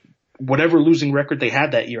 whatever losing record they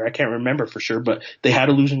had that year. I can't remember for sure, but they had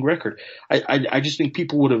a losing record. I just think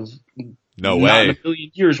people would have, not in a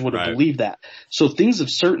million years would have believed that. So things have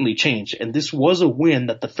certainly changed, and this was a win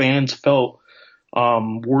that the fans felt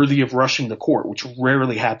worthy of rushing the court, which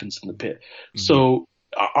rarely happens in the Pit. So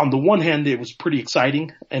on the one hand, it was pretty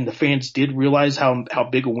exciting, and the fans did realize how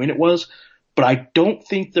big a win it was. But I don't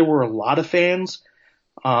think there were a lot of fans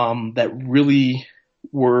that really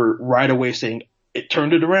were right away saying, it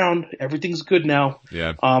turned it around, everything's good now.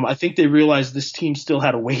 Yeah. I think they realized this team still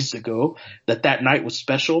had a ways to go, that night was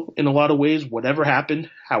special in a lot of ways. Whatever happened,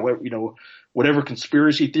 however, whatever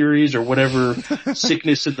conspiracy theories or whatever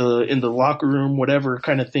sickness in the locker room, whatever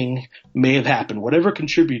kind of thing may have happened, whatever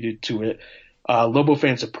contributed to it, Lobo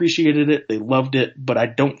fans appreciated it. They loved it, but I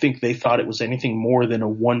don't think they thought it was anything more than a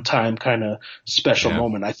one-time kind of special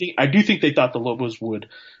moment. I do think they thought the Lobos would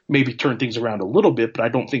maybe turn things around a little bit, but I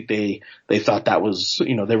don't think they thought that was,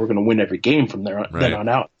 they were going to win every game from then on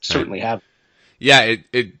out. Certainly have. Yeah,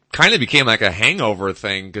 it kind of became like a hangover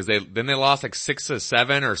thing because they lost like 6 of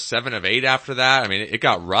 7 or 7 of 8 after that. I mean, it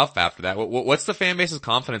got rough after that. What's the fan base's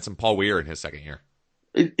confidence in Paul Weir in his second year?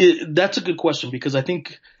 That's a good question because I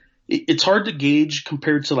think it's hard to gauge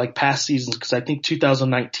compared to like past seasons because I think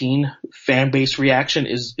 2019 fan base reaction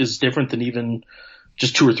is different than even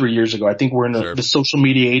just 2 or 3 years ago. I think we're in the social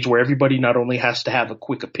media age where everybody not only has to have a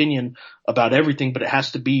quick opinion about everything, but it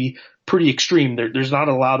has to be pretty extreme. There's not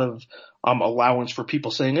a lot of allowance for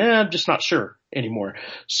people saying, I'm just not sure anymore.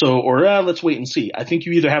 So, or let's wait and see. I think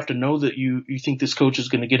you either have to know that you think this coach is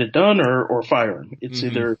going to get it done or fire him. It's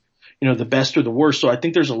either, the best or the worst. So I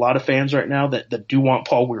think there's a lot of fans right now that do want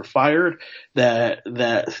Paul Weir fired, that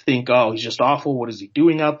think, oh, he's just awful. What is he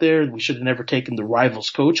doing out there? We should have never taken the rivals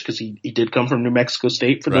coach because he did come from New Mexico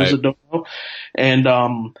State, for those that don't know. And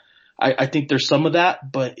I think there's some of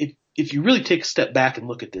that, but if you really take a step back and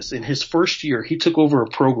look at this, in his first year, he took over a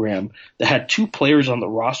program that had 2 players on the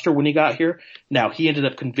roster when he got here. Now, he ended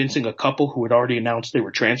up convincing a couple who had already announced they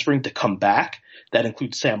were transferring to come back. That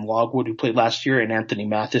includes Sam Logwood, who played last year, and Anthony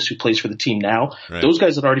Mathis, who plays for the team now. Right. Those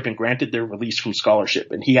guys had already been granted their release from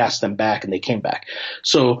scholarship, and he asked them back, and they came back.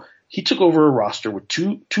 So he took over a roster with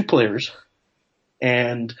two players,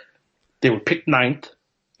 and they were picked 9th.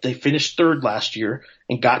 They finished 3rd last year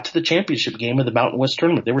and got to the championship game of the Mountain West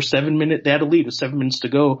tournament. They had a lead with 7 minutes to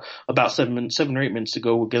go, about 7 or 8 minutes to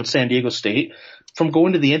go against San Diego State from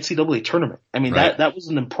going to the NCAA tournament. I mean, that was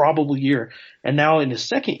an improbable year. And now in his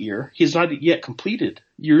second year, he's not yet completed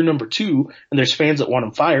year number 2. And there's fans that want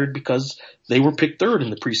him fired because they were picked 3rd in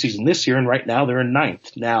the preseason this year. And right now they're in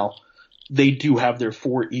 9th. Now, they do have their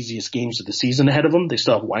 4 easiest games of the season ahead of them. They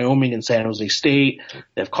still have Wyoming and San Jose State.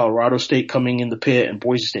 They have Colorado State coming in the pit and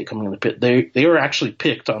Boise State coming in the pit. They are actually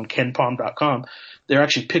picked on KenPom.com. They're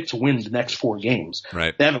actually picked to win the next 4 games.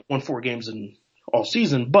 Right. They haven't won 4 games in all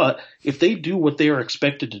season, but if they do what they are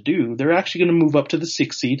expected to do, they're actually going to move up to the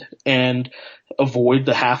 6th seed and avoid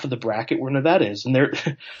the half of the bracket where Nevada is. And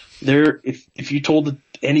if you told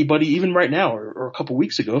anybody, even right now or a couple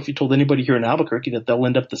weeks ago, if you told anybody here in Albuquerque that they'll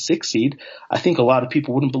end up the 6th seed, I think a lot of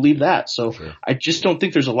people wouldn't believe that. So I just don't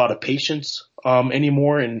think there's a lot of patience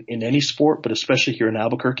anymore in any sport, but especially here in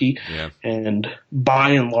Albuquerque. Yeah. And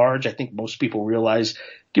by and large, I think most people realize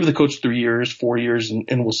give the coach 3 years, 4 years,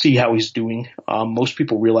 and we'll see how he's doing. Most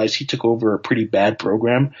people realize he took over a pretty bad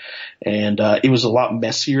program, and it was a lot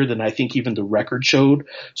messier than I think even the record showed.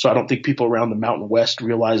 So I don't think people around the Mountain West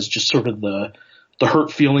realize just sort of the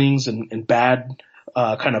hurt feelings and bad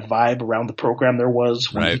kind of vibe around the program there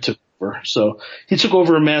was when he took over. So he took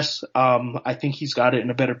over a mess. I think he's got it in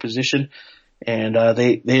a better position. And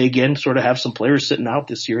they again sort of have some players sitting out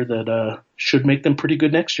this year that should make them pretty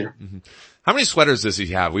good next year. Mm-hmm. How many sweaters does he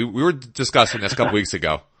have? We were discussing this a couple weeks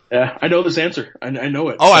ago. Yeah, I know this answer. I know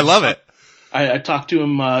it. Oh, I love it. I talked to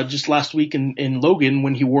him just last week in Logan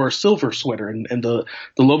when he wore a silver sweater, and the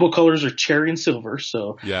Lobo colors are cherry and silver,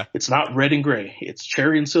 so it's not red and gray. It's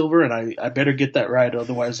cherry and silver, and I better get that right,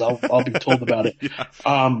 otherwise I'll be told about it.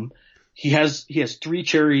 Yeah. He has 3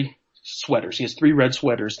 cherry sweaters. He has 3 red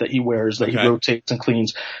sweaters that he wears that he rotates and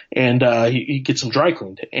cleans, and he gets them dry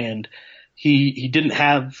cleaned. And he didn't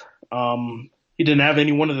have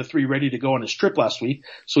any one of the 3 ready to go on his trip last week,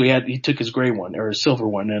 so he took his gray one or his silver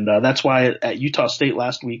one, and that's why at Utah State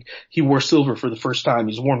last week he wore silver for the first time.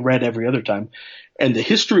 He's worn red every other time. And the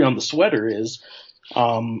history on the sweater is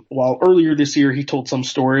while earlier this year he told some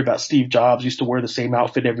story about Steve Jobs used to wear the same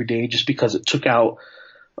outfit every day just because it took out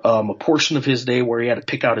a portion of his day where he had to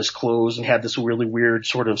pick out his clothes, and had this really weird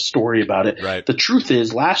sort of story about it. Right. The truth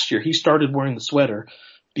is, last year he started wearing the sweater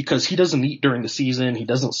because he doesn't eat during the season. He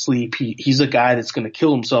doesn't sleep. He's a guy that's going to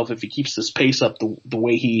kill himself if he keeps this pace up the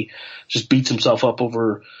way he just beats himself up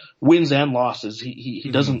over wins and losses. He's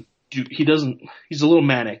a little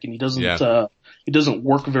manic, and he doesn't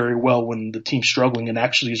work very well when the team's struggling, and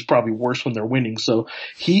actually is probably worse when they're winning. So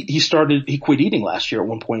he quit eating last year at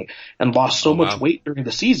one point and lost so much weight during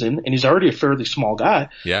the season, and he's already a fairly small guy.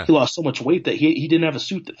 Yeah. He lost so much weight that he didn't have a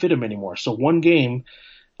suit that fit him anymore. So one game,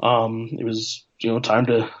 it was, time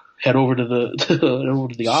to head over to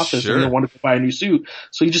the office, and they wanted to buy a new suit.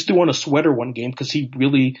 So he just threw on a sweater one game because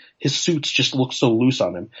his suits just looked so loose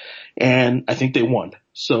on him. And I think they won.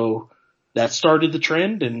 So that started the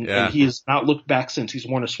trend, and he has not looked back since. He's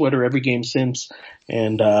worn a sweater every game since,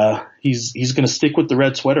 and he's going to stick with the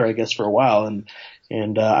red sweater, I guess, for a while.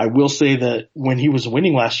 And I will say that when he was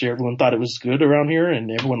winning last year, everyone thought it was good around here, and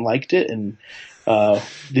everyone liked it. And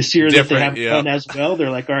this year that they haven't done as well, they're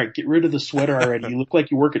like, all right, get rid of the sweater already. You look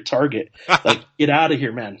like you work at Target. Like, get out of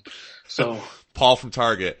here, man. So Paul from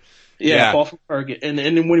Target. Yeah, Paul from Target. And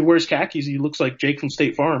then when he wears khakis, he looks like Jake from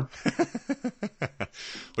State Farm.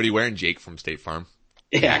 What are you wearing, Jake from State Farm?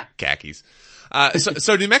 Yeah. Khakis.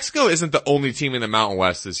 So New Mexico isn't the only team in the Mountain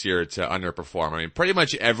West this year to underperform. I mean, pretty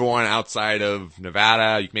much everyone outside of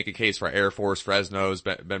Nevada, you can make a case for Air Force, Fresno's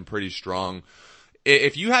been pretty strong.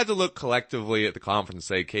 If you had to look collectively at the conference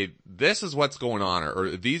and say, okay, this is what's going on,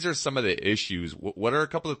 or these are some of the issues, what are a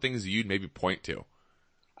couple of things you'd maybe point to?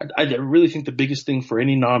 I really think the biggest thing for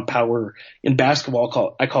any non-power in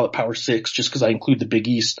basketball, I call it Power 6 just because I include the Big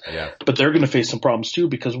East. Yeah. But they're going to face some problems too,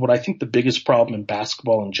 because what I think the biggest problem in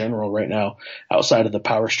basketball in general right now, outside of the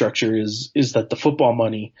power structure, is that the football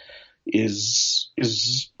money is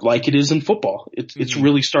like it is in football. It's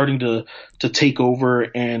really starting to take over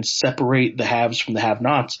and separate the haves from the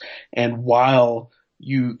have-nots. And while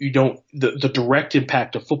you don't, the direct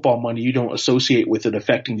impact of football money, you don't associate with it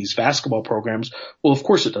affecting these basketball programs. Well, of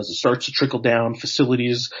course it does. It starts to trickle down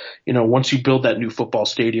facilities. Once you build that new football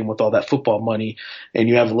stadium with all that football money and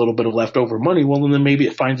you have a little bit of leftover money, well, then maybe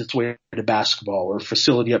it finds its way to basketball or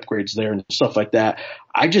facility upgrades there and stuff like that.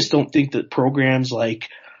 I just don't think that programs like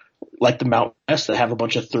the Mountain West that have a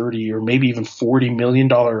bunch of $30 or maybe even $40 million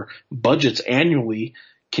budgets annually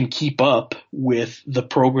can keep up with the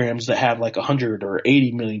programs that have like $100 or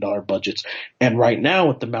 $80 million budgets. And right now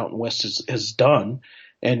what the Mountain West has done,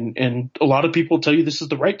 and a lot of people tell you this is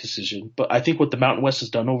the right decision, but I think what the Mountain West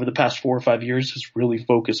has done over the past 4 or 5 years is really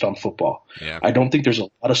focused on football. Yeah. I don't think there's a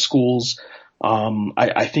lot of schools.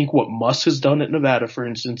 I think what Muss has done at Nevada, for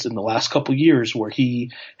instance, in the last couple of years where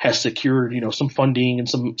he has secured, some funding and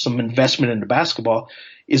some investment into basketball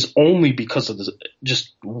is only because of the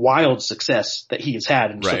just wild success that he has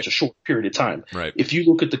had in such a short period of time. Right. If you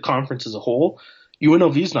look at the conference as a whole,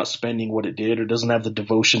 UNLV is not spending what it did or doesn't have the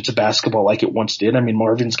devotion to basketball like it once did. I mean,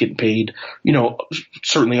 Marvin's getting paid,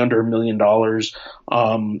 certainly under $1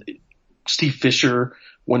 million. Steve Fisher,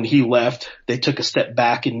 when he left, they took a step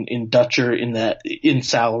back in Dutcher in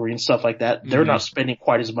salary and stuff like that. They're not spending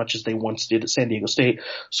quite as much as they once did at San Diego State.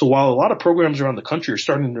 So while a lot of programs around the country are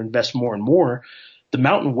starting to invest more and more, the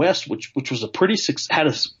Mountain West, which was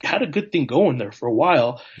had a good thing going there for a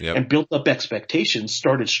while and built up expectations,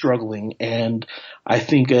 started struggling. And I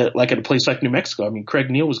think like at a place like New Mexico, I mean, Craig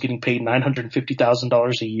Neal was getting paid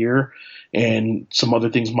 $950,000 a year, and some other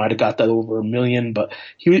things might have got that over $1 million, but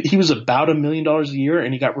he was about $1 million a year,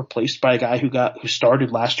 and he got replaced by a guy who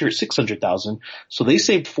started last year at $600,000. So they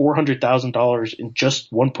saved $400,000 in just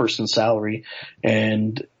one person's salary.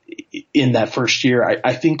 And in that first year,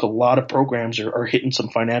 I think a lot of programs are hitting some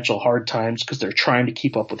financial hard times because they're trying to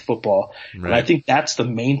keep up with football. Right. And I think that's the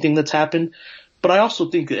main thing that's happened. But I also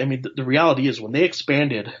think that, the reality is when they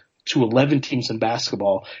expanded to 11 teams in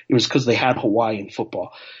basketball, it was because they had Hawaii in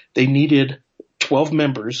football. They needed 12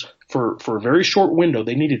 members for a very short window.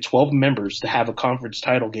 They needed 12 members to have a conference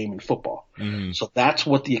title game in football. Mm-hmm. So that's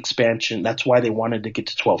what the expansion, that's why they wanted to get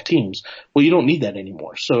to 12 teams. Well, you don't need that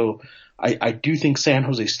anymore. So I do think San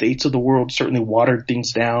Jose States of the world certainly watered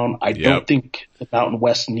things down. I don't think the Mountain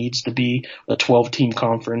West needs to be a 12-team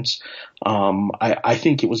conference. I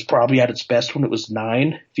think it was probably at its best when it was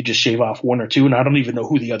 9, if you just shave off 1 or 2, and I don't even know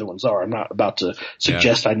who the other ones are. I'm not about to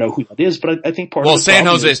suggest I know who that is, but I think part of the San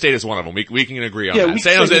Jose State is one of them. We can agree on that.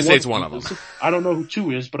 San Jose State's one of them. I don't know who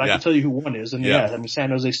 2 is, but I can tell you who 1 is. And I mean,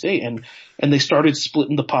 San Jose State. And they started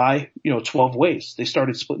splitting the pie, 12 ways. They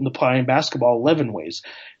started splitting the pie in basketball 11 ways.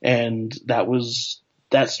 And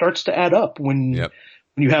that starts to add up when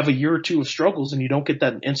you have a year or 2 of struggles and you don't get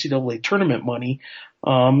that NCAA tournament money.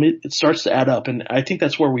 It starts to add up. And I think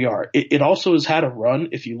that's where we are. It also has had a run.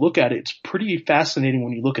 If you look at it, it's pretty fascinating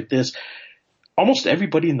when you look at this. Almost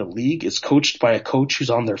everybody in the league is coached by a coach who's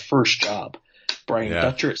on their first job. Brian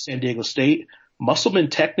Dutcher at San Diego State. Musselman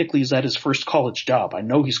technically is at his first college job. I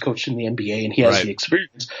know he's coached in the NBA and he has the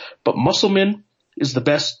experience, but Musselman is the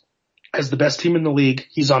best team in the league.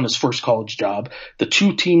 He's on his first college job. The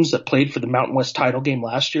 2 teams that played for the Mountain West title game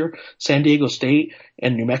last year, San Diego State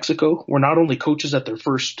and New Mexico, were not only coaches at their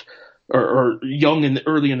first or young and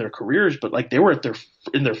early in their careers, but like they were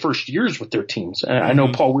in their first years with their teams. And I know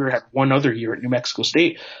Paul Weir had one other year at New Mexico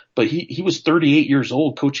State, but he was 38 years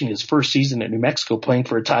old coaching his first season at New Mexico, playing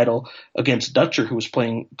for a title against Dutcher, who was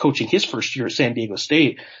coaching his first year at San Diego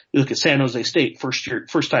State. You look at San Jose State,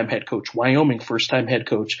 first time head coach, Wyoming, first time head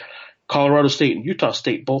coach. Colorado State and Utah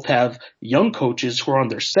State both have young coaches who are on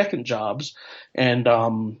their second jobs. And,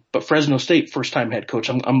 but Fresno State, first time head coach.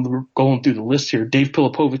 I'm going through the list here. Dave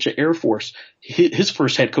Pilipovich at Air Force, his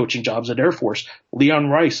first head coaching jobs at Air Force. Leon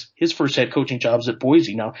Rice, his first head coaching jobs at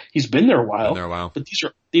Boise. Now he's been there a while, but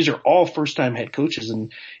these are all first time head coaches.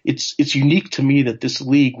 And it's unique to me that this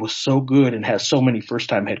league was so good and has so many first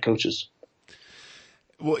time head coaches.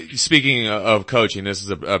 Well, speaking of coaching, this is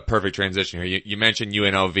a perfect transition here. You mentioned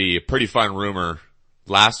UNLV, a pretty fun rumor.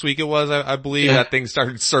 Last week it was, I believe, that thing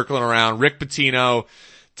started circling around. Rick Pitino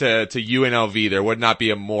to UNLV. There would not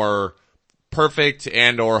be a more perfect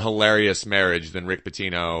and or hilarious marriage than Rick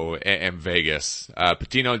Pitino and Vegas.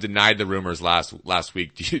 Pitino denied the rumors last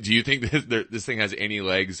week. Do you think this thing has any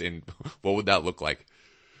legs, and what would that look like?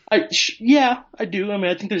 Yeah, I do. I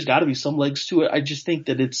mean, I think there's got to be some legs to it. I just think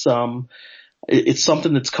that it's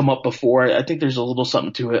something that's come up before. I think there's a little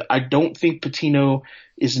something to it. I don't think Pitino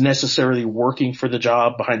is necessarily working for the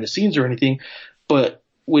job behind the scenes or anything, but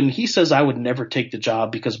when he says I would never take the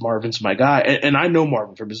job because Marvin's my guy, and I know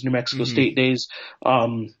Marvin from his New Mexico State days.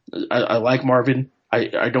 I like Marvin.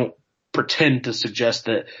 I don't pretend to suggest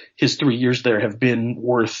that his 3 years there have been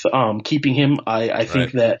worth keeping him. I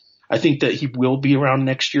think that he will be around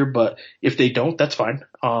next year, but if they don't, that's fine.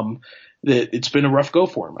 It's been a rough go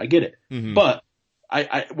for him. I get it. But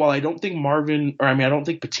while I don't think I don't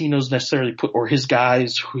think Pitino's necessarily or his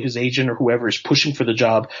guys, his agent or whoever is pushing for the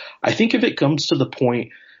job. I think if it comes to the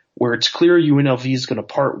point where it's clear UNLV is going to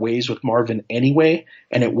part ways with Marvin anyway,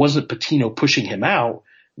 and it wasn't Pitino pushing him out,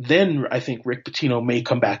 then I think Rick Pitino may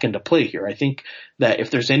come back into play here. I think that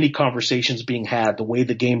if there's any conversations being had, the way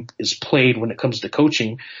the game is played when it comes to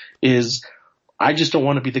coaching is I just don't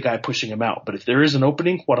want to be the guy pushing him out. But if there is an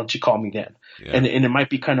opening, why don't you call me then? Yeah. And it might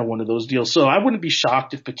be kind of one of those deals. So I wouldn't be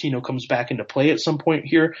shocked if Pitino comes back into play at some point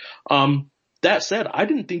here. That said, I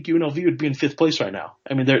didn't think UNLV would be in 5th place right now.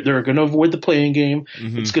 I mean, they're going to avoid the playing game.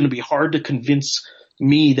 It's going to be hard to convince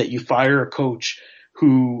me that you fire a coach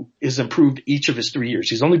who has improved each of his 3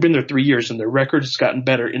 years. He's only been there 3 years, and their record has gotten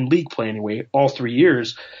better in league play anyway, all 3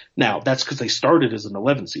 years. Now, that's because they started as an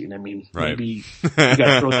 11 seed. I mean, maybe you got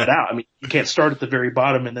to throw that out. I mean, you can't start at the very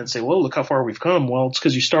bottom and then say, well, look how far we've come. Well, it's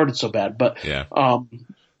because you started so bad. But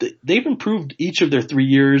they've improved each of their 3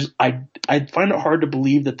 years. I find it hard to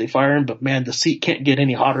believe that they fire him, but man, the seat can't get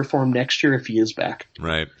any hotter for him next year if he is back.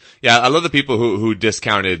 Right. Yeah, I love the people who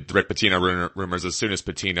discounted Rick Pitino rumors as soon as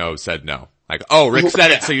Pitino said no. Like, oh, Rick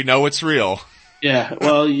said it, so you know it's real. Yeah,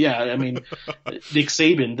 well, yeah, I mean, Nick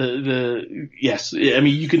Saban, yes, I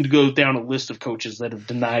mean, you can go down a list of coaches that have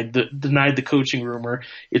denied the coaching rumor.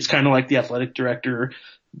 It's kind of like the athletic director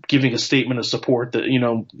giving a statement of support that,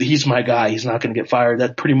 he's my guy, he's not going to get fired.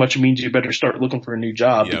 That pretty much means you better start looking for a new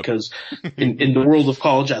job because in the world of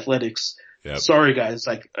college athletics, sorry guys,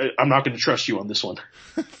 I'm not going to trust you on this one.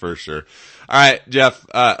 For sure. All right, Geoff,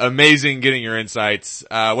 amazing getting your insights.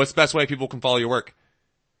 What's the best way people can follow your work?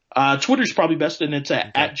 Twitter's probably best, and it's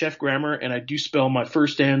at Geoff Grammer, and I do spell my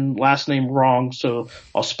first and last name wrong, so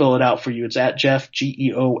I'll spell it out for you. It's at Geoff,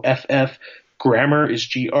 Geoff, Grammer is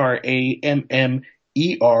Grammer,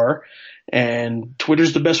 and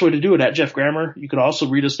Twitter's the best way to do it, at Geoff Grammer. You can also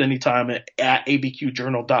read us anytime at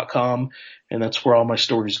abqjournal.com, and that's where all my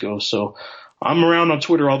stories go. So I'm around on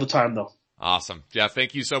Twitter all the time, though. Awesome. Geoff,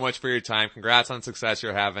 thank you so much for your time. Congrats on the success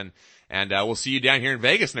you're having, and we'll see you down here in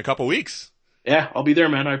Vegas in a couple weeks. Yeah, I'll be there,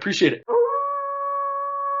 man. I appreciate it.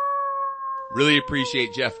 Really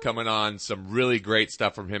appreciate Geoff coming on. Some really great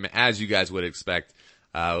stuff from him, as you guys would expect.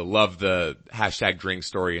 Love the #drink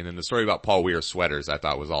story, and then the story about Paul Weir sweaters I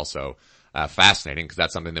thought was also fascinating because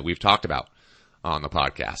that's something that we've talked about on the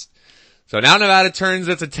podcast. So now Nevada turns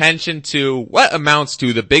its attention to what amounts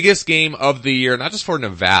to the biggest game of the year, not just for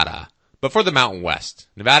Nevada, but for the Mountain West.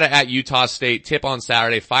 Nevada at Utah State, tip on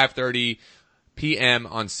Saturday, 5:30 p.m.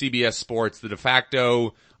 on CBS Sports, the de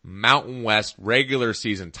facto Mountain West regular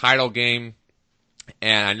season title game.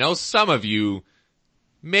 And I know some of you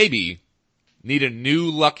maybe need a new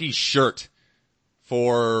lucky shirt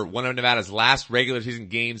for one of Nevada's last regular season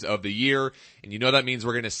games of the year. And you know that means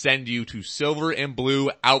we're going to send you to Silver and Blue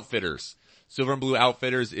Outfitters. Silver and Blue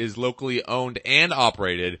Outfitters is locally owned and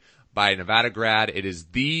operated by a Nevada grad. It is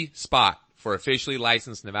the spot for officially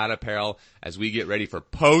licensed Nevada apparel as we get ready for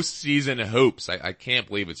postseason hoops. I can't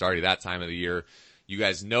believe it's already that time of the year. You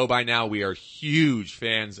guys know by now we are huge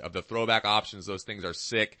fans of the throwback options. Those things are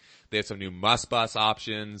sick. They have some new must-bus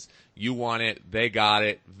options. You want it, they got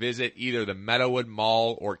it. Visit either the Meadowood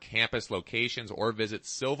Mall or campus locations or visit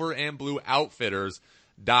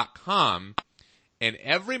silverandblueoutfitters.com. And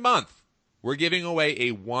every month, we're giving away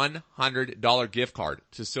a $100 gift card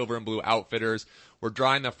to Silver and Blue Outfitters. We're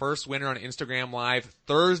drawing the first winner on Instagram Live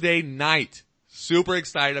Thursday night. Super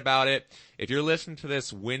excited about it. If you're listening to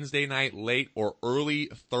this Wednesday night late or early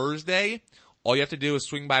Thursday, all you have to do is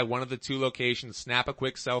swing by one of the two locations, snap a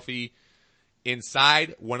quick selfie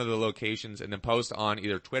inside one of the locations, and then post on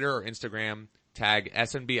either Twitter or Instagram, tag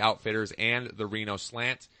SNB Outfitters and the Reno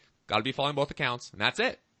Slant. Got to be following both accounts, and that's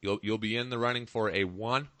it. you'll be in the running for a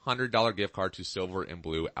 $100 gift card to Silver and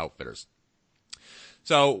Blue Outfitters.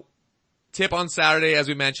 So, tip on Saturday, as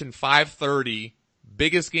we mentioned, 5:30,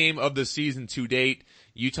 biggest game of the season to date.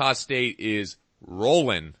 Utah State is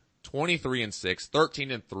rolling 23-6,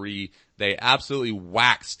 13-3. They absolutely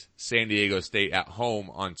waxed San Diego State at home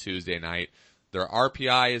on Tuesday night. Their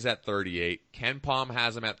RPI is at 38. Ken Pom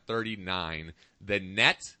has them at 39. The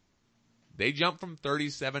net, they jumped from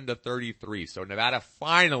 37 to 33. So Nevada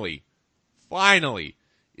finally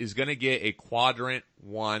is going to get a quadrant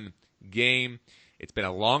 1 game. It's been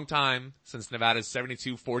a long time since Nevada's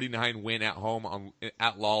 72-49 win at home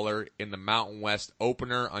at Lawler in the Mountain West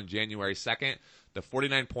opener on January 2nd. The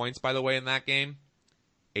 49 points, by the way, in that game,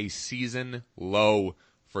 a season low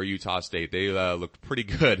for Utah State. They looked pretty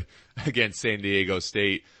good against San Diego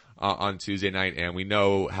State on Tuesday night, and we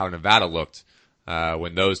know how Nevada looked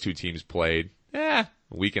when those two teams played a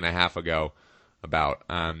week and a half ago.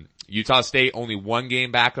 Utah State only 1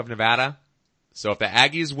 game back of Nevada, so if the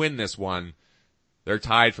Aggies win this one, they're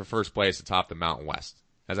tied for first place atop the Mountain West.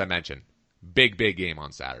 As I mentioned, big game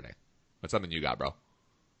on Saturday. What's something you got, bro?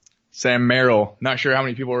 Sam Merrill. Not sure how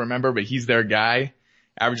many people remember, but he's their guy.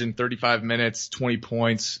 Averaging 35 minutes, 20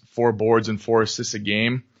 points, 4 boards, and 4 assists a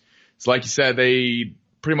game. So like you said, they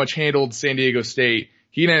pretty much handled San Diego State.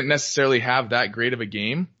 He didn't necessarily have that great of a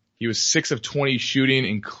game. He was 6 of 20 shooting,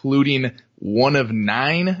 including 1 of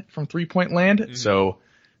 9 from 3-point land. Mm-hmm. So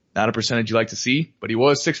not a percentage you like to see, but he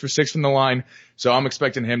was 6 for 6 from the line. So I'm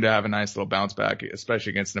expecting him to have a nice little bounce back,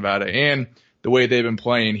 especially against Nevada. And the way they've been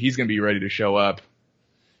playing, he's going to be ready to show up.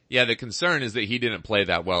 Yeah, the concern is that he didn't play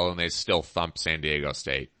that well and they still thumped San Diego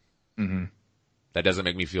State. Mm-hmm. That doesn't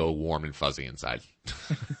make me feel warm and fuzzy inside.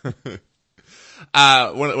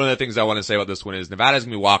 One of the things I want to say about this one is Nevada's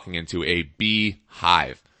going to be walking into a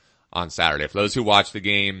beehive on Saturday. For those who watched the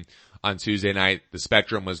game on Tuesday night, the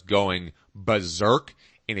Spectrum was going berserk.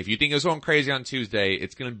 And if you think it was going crazy on Tuesday,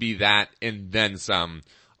 it's going to be that and then some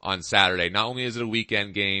on Saturday. Not only is it a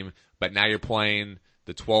weekend game, but now you're playing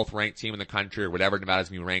the 12th ranked team in the country or whatever Nevada's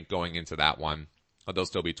going to be ranked going into that one. Oh, they'll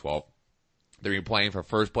still be 12. They're going to be playing for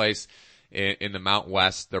first place in the Mountain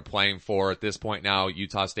West. They're playing for, at this point now,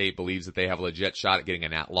 Utah State believes that they have a legit shot at getting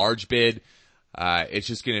an at-large bid. It's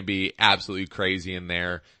just going to be absolutely crazy in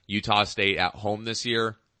there. Utah State at home this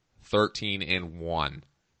year, 13-1.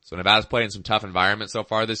 So Nevada's played in some tough environments so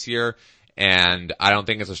far this year, and I don't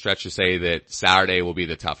think it's a stretch to say that Saturday will be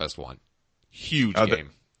the toughest one. Huge game.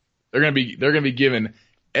 They're gonna be given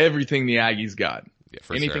everything the Aggies got. Yeah,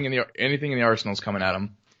 for anything sure. anything in the arsenal's coming at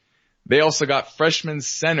them. They also got freshman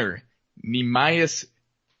center Nehemias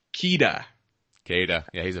Queta. Yeah,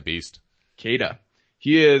 he's a beast. Queta.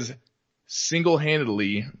 He is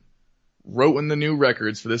single-handedly wrote in the new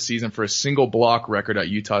records for this season for a single block record at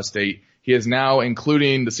Utah State. He is now,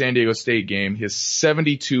 including the San Diego State game, he has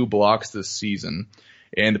 72 blocks this season.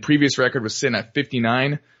 And the previous record was sitting at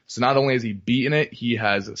 59. So not only has he beaten it, he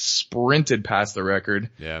has sprinted past the record.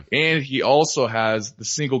 Yeah. And he also has the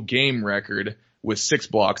single game record with 6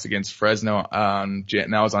 blocks against Fresno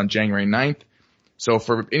now is on January 9th. So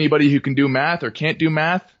for anybody who can do math or can't do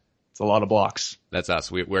math, it's a lot of blocks. That's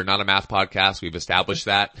us. We're not a math podcast. We've established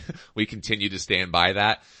that. We continue to stand by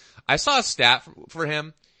that. I saw a stat for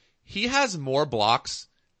him. He has more blocks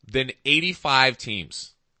than 85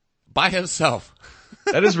 teams by himself.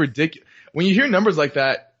 That is ridiculous. When you hear numbers like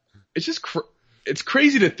that, it's just it's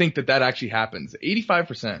crazy to think that actually happens.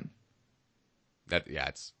 85%.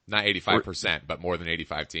 It's not 85%, but more than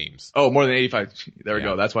 85 teams. Oh, more than 85. There we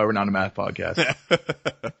go. That's why we're not a math podcast.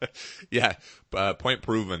 Yeah, point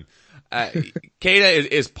proven.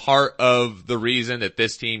 Queta is part of the reason that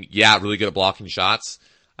this team, really good at blocking shots,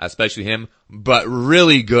 especially him, but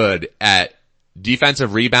really good at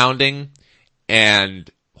defensive rebounding and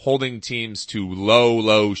holding teams to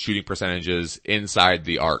low shooting percentages inside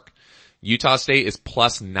the arc. Utah State is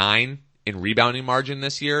 +9 in rebounding margin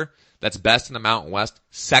this year. That's best in the Mountain West.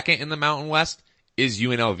 Second in the Mountain West is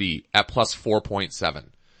UNLV at +4.7.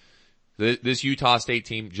 This Utah State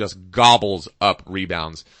team just gobbles up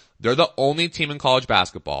rebounds. They're the only team in college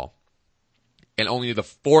basketball, and only the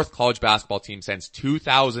 4th college basketball team since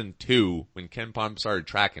 2002, when Ken Pom started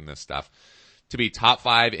tracking this stuff, to be top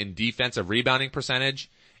 5 in defensive rebounding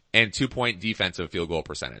percentage and 2-point defensive field goal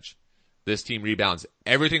percentage. This team rebounds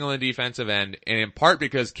everything on the defensive end, and in part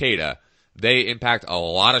because Queta, they impact a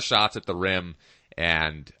lot of shots at the rim,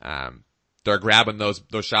 and they're grabbing those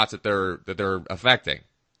shots that they're affecting.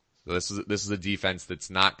 So this is a defense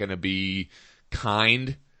that's not going to be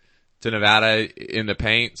kind to Nevada in the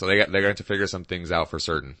paint. So they're going to figure some things out for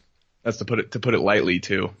certain. That's to put it lightly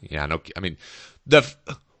too. Yeah,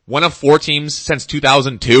 one of 4 teams since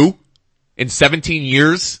 2002 in 17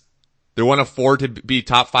 years. They're one of 4 to be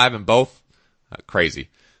top 5 in both. Crazy.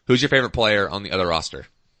 Who's your favorite player on the other roster?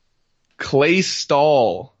 Clay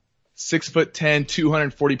Stahl, 6'10",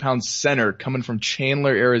 240-pound center coming from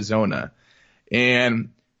Chandler, Arizona. And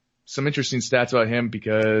some interesting stats about him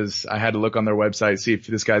because I had to look on their website, see if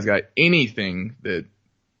this guy's got anything that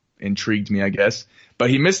intrigued me, I guess. But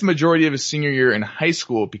he missed the majority of his senior year in high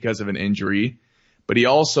school because of an injury. But he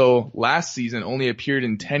also, last season, only appeared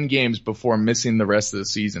in 10 games before missing the rest of the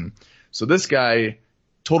season. So this guy,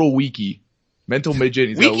 total weakie, mental midget.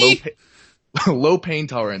 He's got a low pain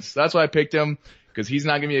tolerance. That's why I picked him, because he's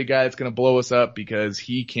not going to be a guy that's going to blow us up because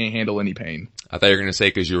he can't handle any pain. I thought you were going to say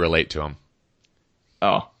because you relate to him.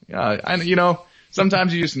 Oh, yeah.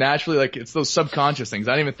 Sometimes you just naturally, like, it's those subconscious things.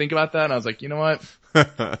 I didn't even think about that. And I was like, you know what?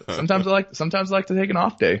 Sometimes I like to take an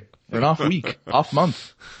off day or an off week, off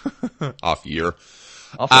month, off year.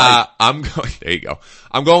 Off there you go.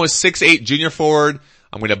 I'm going with 6'8" junior forward.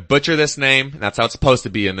 I'm going to butcher this name. And that's how it's supposed to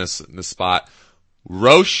be in this spot.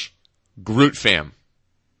 Roche Grootfam.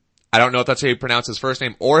 I don't know if that's how you pronounce his first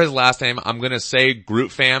name or his last name. I'm going to say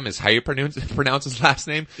Grootfam is how you pronounce his last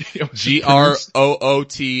name. Grootfam.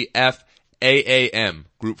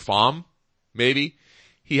 Grootfam, maybe.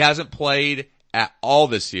 He hasn't played at all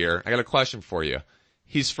this year. I got a question for you.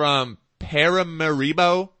 He's from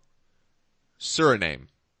Paramaribo, Suriname.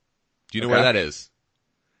 Do you know where that is?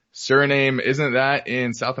 Suriname, isn't that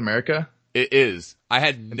in South America? It is. I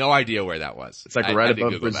had no idea where that was. It's like right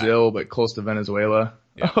above Brazil, but close to Venezuela.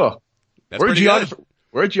 Yeah. Oh, we're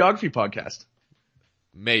a geography podcast.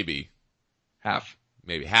 Maybe. Half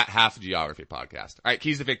half geography podcast. All right,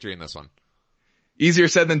 keys to victory in this one. Easier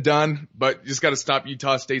said than done, but you just got to stop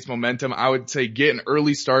Utah State's momentum. I would say get an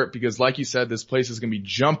early start because, like you said, this place is going to be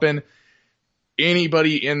jumping.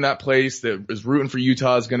 Anybody in that place that is rooting for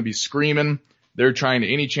Utah is going to be screaming. They're trying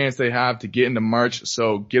any chance they have to get into March.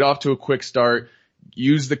 So get off to a quick start.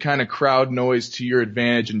 Use the kind of crowd noise to your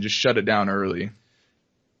advantage and just shut it down early.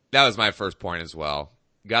 That was my first point as well.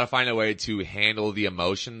 Got to find a way to handle the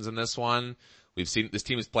emotions in this one. We've seen this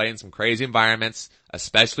team is playing some crazy environments,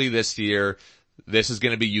 especially this year. This is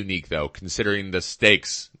going to be unique though, considering the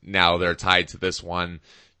stakes now that are tied to this one.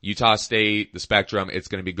 Utah State, the Spectrum, it's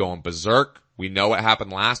going to be going berserk. We know what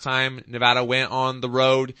happened last time Nevada went on the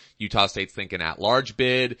road. Utah State's thinking at large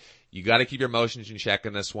bid. You got to keep your emotions in check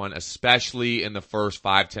in this one, especially in the first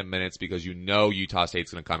 5-10 minutes because you know Utah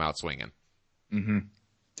State's going to come out swinging. Mm-hmm.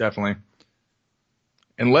 Definitely.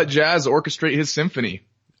 And let Jazz orchestrate his symphony.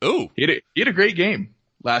 Ooh. He had a great game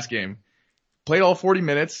last game. Played all 40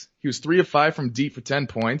 minutes. He was 3 of 5 from deep for 10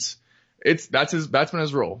 points. That's been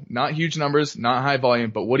his role. Not huge numbers, not high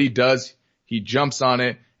volume, but what he does, he jumps on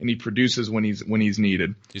it and he produces when he's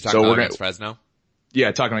needed. You're talking about against Fresno?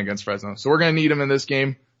 Yeah, talking against Fresno. So we're going to need him in this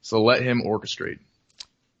game. So let him orchestrate.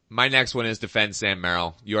 My next one is defend Sam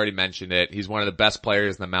Merrill. You already mentioned it. He's one of the best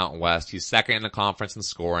players in the Mountain West. He's second in the conference in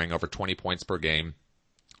scoring, over 20 points per game.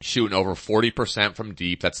 Shooting over 40% from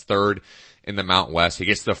deep. That's third in the Mountain West. He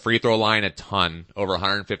gets to the free throw line a ton, over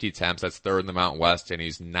 150 attempts. That's third in the Mountain West, and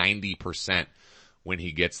he's 90% when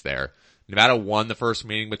he gets there. Nevada won the first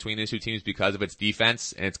meeting between these two teams because of its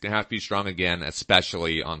defense, and it's going to have to be strong again,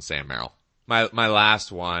 especially on Sam Merrill. My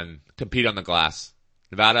last one, compete on the glass.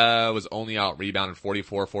 Nevada was only out rebounded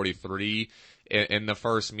 44-43 in the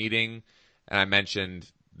first meeting, and I mentioned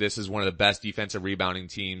this is one of the best defensive rebounding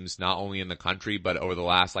teams, not only in the country, but over the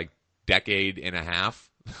last decade and a half.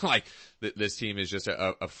 This team is just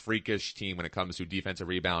a freakish team when it comes to defensive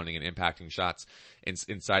rebounding and impacting shots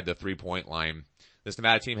inside the 3-point line. This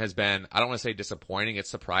Nevada team has been, I don't want to say disappointing.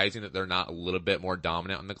 It's surprising that they're not a little bit more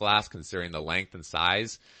dominant on the glass considering the length and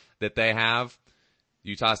size that they have.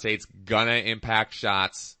 Utah State's gonna impact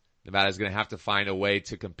shots. Nevada's gonna have to find a way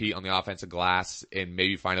to compete on the offensive glass and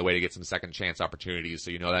maybe find a way to get some second chance opportunities.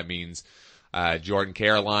 So that means Jordan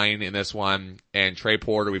Caroline in this one and Trey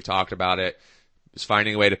Porter, we've talked about it, is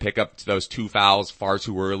finding a way to pick up those 2 fouls far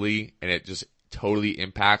too early, and it just totally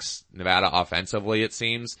impacts Nevada offensively, it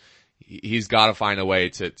seems. He's got to find a way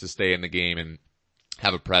to stay in the game and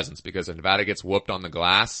have a presence, because if Nevada gets whooped on the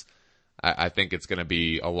glass, I think it's going to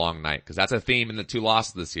be a long night, because that's a theme in the 2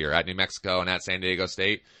 losses this year at New Mexico and at San Diego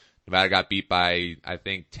State. Nevada got beat by, I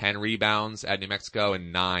think, 10 rebounds at New Mexico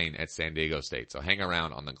and 9 at San Diego State. So hang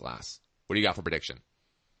around on the glass. What do you got for prediction?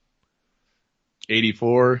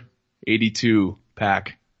 84-82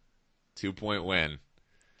 Pack. 2-point win.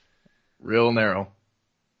 Real narrow.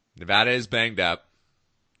 Nevada is banged up.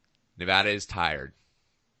 Nevada is tired.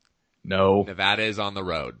 No. Nevada is on the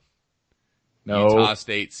road. No. Utah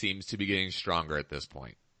State seems to be getting stronger at this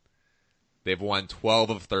point. They've won 12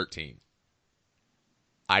 of 13.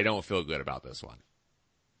 I don't feel good about this one.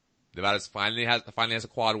 Nevada finally has a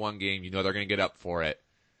quad one game. You know they're going to get up for it.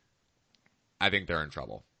 I think they're in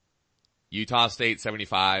trouble. Utah State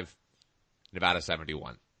 75, Nevada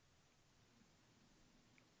 71.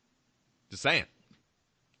 Just saying.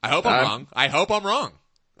 I hope I'm wrong.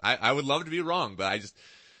 I would love to be wrong, but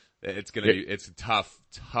it's a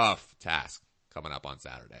tough task coming up on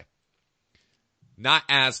Saturday. Not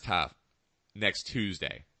as tough next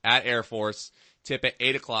Tuesday at Air Force. Tip at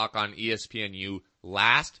 8 o'clock on ESPNU.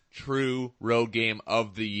 Last true road game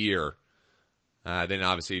of the year. Then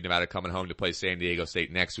obviously Nevada coming home to play San Diego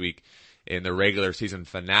State next week in the regular season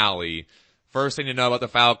finale. First thing to know about the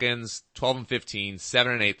Falcons, 12-15,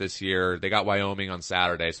 7-8 this year. They got Wyoming on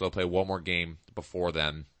Saturday, so they'll play one more game before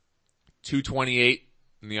then. 228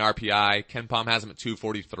 in the RPI. Ken Pom has them at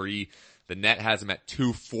 243. The net has them at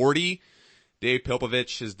 240. Dave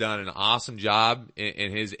Pilpovich has done an awesome job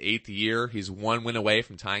in his 8th year. He's one win away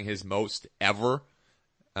from tying his most ever,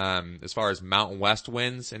 as far as Mountain West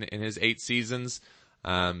wins in his 8 seasons.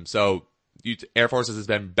 So Air Force has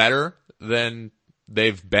been better than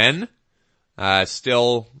they've been.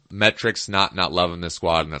 Still metrics not loving this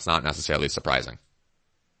squad, and that's not necessarily surprising.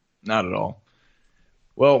 Not at all.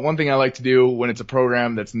 Well, one thing I like to do when it's a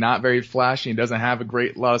program that's not very flashy and doesn't have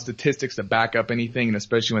a lot of statistics to back up anything, and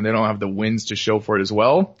especially when they don't have the wins to show for it as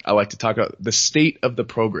well, I like to talk about the state of the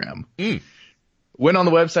program. Went on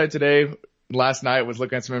the website today, last night, was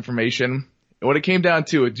looking at some information. And what it came down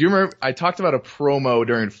to, do you remember, I talked about a promo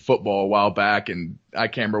during football a while back, and I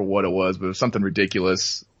can't remember what it was, but it was something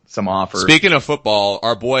ridiculous, some offer. Speaking of football,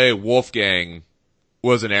 our boy Wolfgang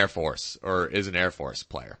was an Air Force, or is an Air Force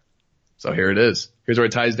player. So here it is. Here's where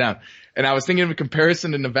it ties down. And I was thinking of a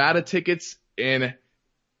comparison to Nevada tickets, and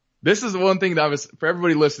this is the one thing that was, for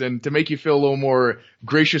everybody listening, to make you feel a little more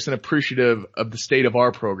gracious and appreciative of the state of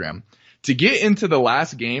our program. To get into the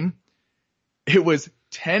last game, it was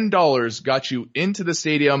 $10 got you into the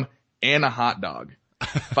stadium and a hot dog.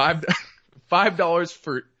 $5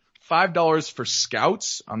 for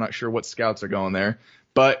scouts. I'm not sure what scouts are going there,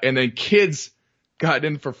 and then kids got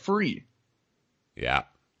in for free. Yeah.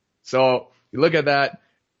 So you look at that,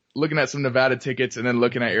 looking at some Nevada tickets, and then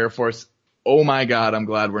looking at Air Force. Oh my God, I'm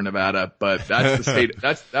glad we're Nevada, but that's the state.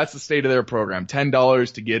 That's the state of their program.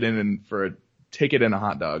 $10 to get in and for a ticket and a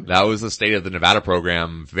hot dog. That was the state of the Nevada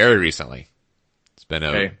program very recently. It's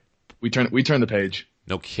been we turn the page.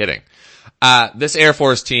 No kidding. This Air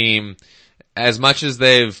Force team, as much as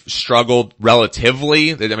they've struggled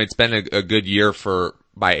relatively, it's been a good year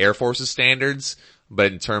by Air Force's standards,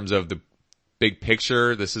 but in terms of the big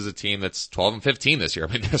picture, this is a team that's 12-15 this year.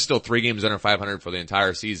 They're still 3 games under 500 for the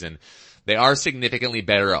entire season. They are significantly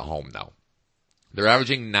better at home, though. They're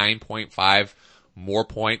averaging 9.5 more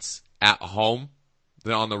points at home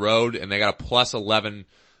than on the road, and they got a plus 11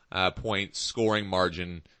 point scoring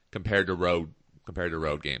margin compared to road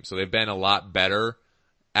games. So they've been a lot better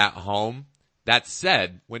at home. That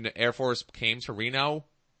said, when the Air Force came to Reno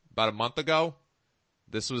about a month ago,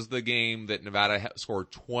 this was the game that Nevada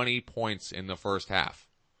scored 20 points in the first half.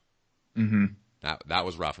 Mm-hmm. That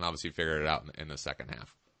was rough, and obviously figured it out in the second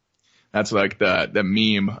half. That's like the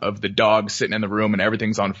meme of the dog sitting in the room and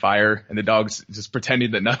everything's on fire, and the dog's just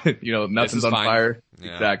pretending that nothing's on fire.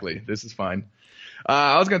 Yeah. Exactly. This is fine.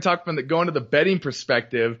 I was going to talk going to the betting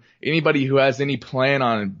perspective. Anybody who has any plan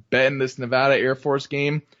on betting this Nevada Air Force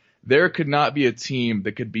game, there could not be a team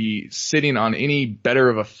that could be sitting on any better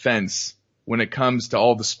of a fence when it comes to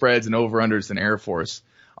all the spreads and over-unders than Air Force.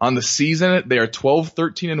 On the season, they are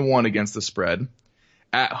 12-13-1 against the spread.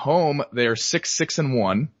 At home, they are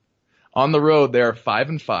 6-6-1. On the road, they are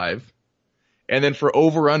 5-5. And then for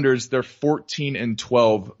over-unders, they're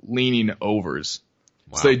 14-12, leaning overs.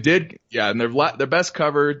 Wow. So they did, and their best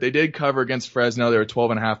cover, they did cover against Fresno. They were a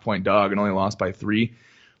 12.5 point dog and only lost by 3.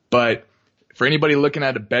 But for anybody looking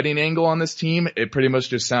at a betting angle on this team, it pretty much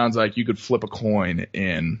just sounds like you could flip a coin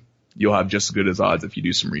and you'll have just as good as odds if you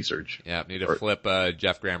do some research. Yeah, need to flip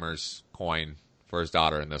Geoff Grammer's coin for his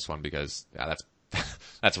daughter in this one because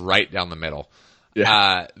that's right down the middle.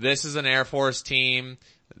 Yeah. This is an Air Force team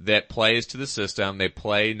that plays to the system. They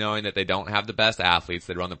play knowing that they don't have the best athletes.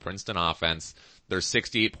 They run the Princeton offense. Their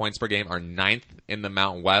 68 points per game are 9th in the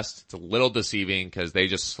Mountain West. It's a little deceiving because they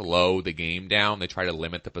just slow the game down. They try to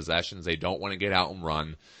limit the possessions. They don't want to get out and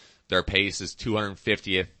run. Their pace is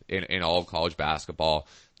 250th in all of college basketball.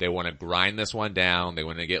 They want to grind this one down. They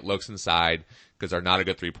want to get looks inside because they're not a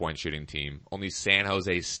good 3-point shooting team. Only San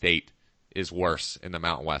Jose State is worse in the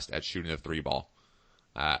Mountain West at shooting the 3-ball.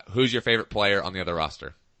 Who's your favorite player on the other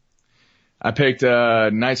roster? I picked a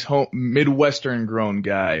nice Midwestern grown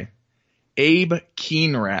guy. Abe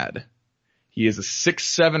Keenrad. He is a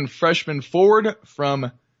 6'7" freshman forward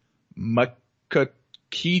from Makakita,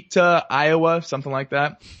 Iowa, something like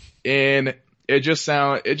that. And it just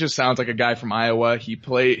sounds like a guy from Iowa.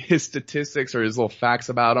 His statistics or his little facts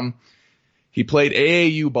about him. He played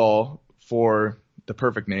AAU ball for the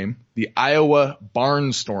perfect name, the Iowa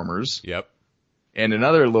Barnstormers. Yep. And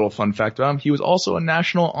another little fun fact about him, he was also a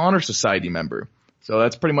National Honor Society member. So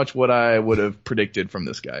that's pretty much what I would have predicted from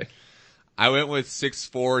this guy. I went with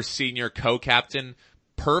 6'4" senior co-captain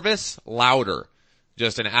Purvis Louder.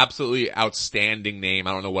 Just an absolutely outstanding name.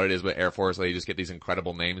 I don't know what it is with Air Force. They just get these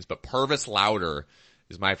incredible names. But Purvis Louder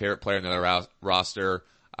is my favorite player in the roster.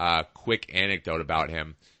 Quick anecdote about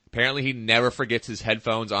him. Apparently he never forgets his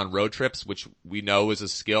headphones on road trips, which we know is a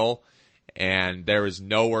skill. And there is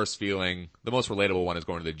no worse feeling. The most relatable one is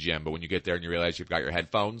going to the gym. But when you get there and you realize you've got your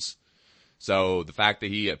headphones. So the fact that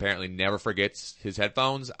he apparently never forgets his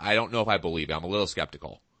headphones, I don't know if I believe it. I'm a little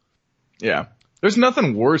skeptical. Yeah. There's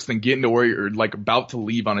nothing worse than getting to where you're like about to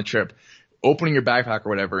leave on a trip, opening your backpack or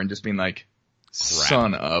whatever and just being like,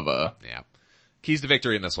 son of a. Yeah. Keys to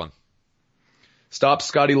victory in this one. Stop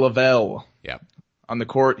Scotty Lavelle. Yeah. On the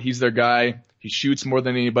court, he's their guy. He shoots more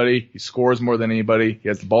than anybody. He scores more than anybody. He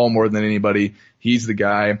has the ball more than anybody. He's the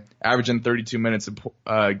guy. Averaging 32 minutes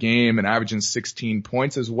a game and averaging 16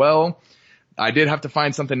 points as well. I did have to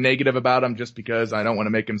find something negative about him just because I don't want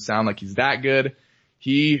to make him sound like he's that good.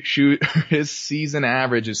 His season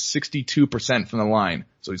average is 62% from the line.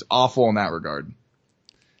 So he's awful in that regard.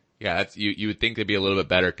 Yeah, that's, you would think they'd be a little bit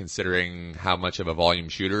better considering how much of a volume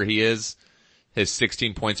shooter he is. His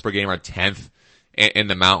 16 points per game are 10th in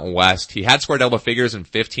the Mountain West. He had scored double figures in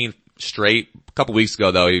 15 straight. A couple weeks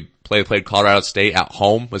ago though, he played Colorado State at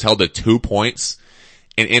home, was held to 2 points.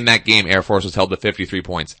 And in that game, Air Force was held to 53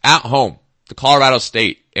 points at home to Colorado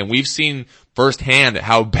State. And we've seen firsthand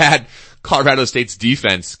how bad Colorado State's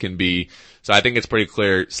defense can be. So I think it's pretty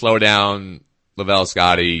clear. Slow down, Lavelle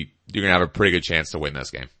Scotty. You're going to have a pretty good chance to win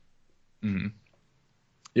this game. Mm-hmm.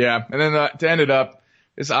 Yeah. And then to end it up,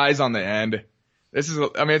 this eyes on the end. It's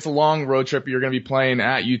a long road trip. You're going to be playing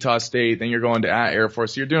at Utah State. Then you're going to at Air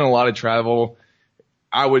Force. So you're doing a lot of travel.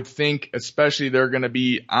 I would think, especially they're going to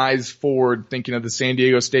be eyes forward thinking of the San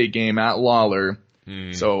Diego State game at Lawler.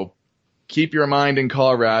 So keep your mind in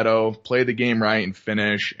Colorado, play the game right and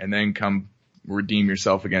finish, and then come redeem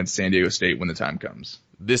yourself against San Diego State when the time comes.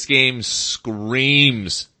 This game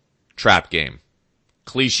screams trap game.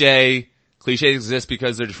 Cliches exist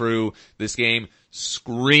because they're true. This game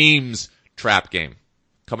screams trap game.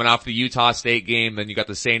 Coming off the Utah State game, then you got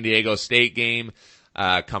the San Diego State game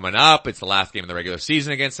coming up. It's the last game of the regular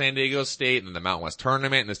season against San Diego State and then the Mountain West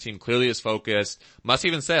tournament, and this team clearly is focused. Must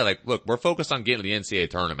even say, like, look, we're focused on getting to the NCAA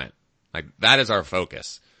tournament. Like, that is our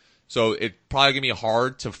focus. So it's probably going to be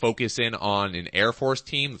hard to focus in on an Air Force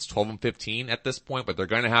team that's 12-15 at this point, but they're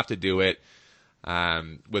going to have to do it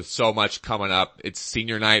with so much coming up. It's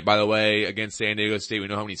senior night, by the way, against San Diego State. We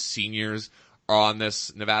know how many seniors are on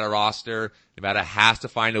this Nevada roster. Nevada has to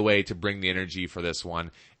find a way to bring the energy for this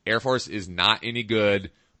one. Air Force is not any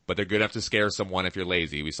good, but they're good enough to scare someone if you're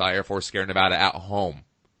lazy. We saw Air Force scare Nevada at home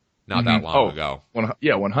not that long ago.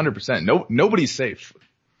 100%. Nobody's safe.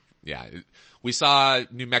 Yeah. We saw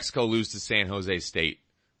New Mexico lose to San Jose State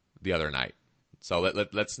the other night. So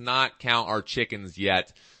let's not count our chickens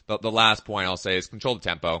yet. The last point I'll say is control the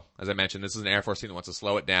tempo. As I mentioned, this is an Air Force team that wants to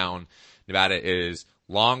slow it down. Nevada is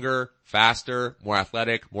longer, faster, more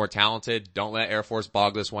athletic, more talented. Don't let Air Force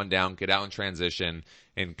bog this one down. Get out in transition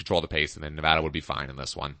and control the pace, and then Nevada would be fine in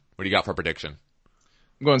this one. What do you got for a prediction?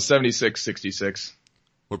 I'm going 76-66.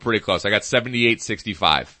 We're pretty close. I got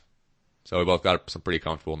 78-65. So we both got some pretty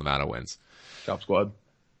comfortable Nevada wins. Top squad.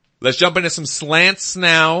 Let's jump into some slants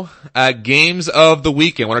now. Games of the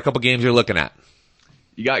weekend. What are a couple games you're looking at?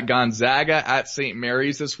 You got Gonzaga at St.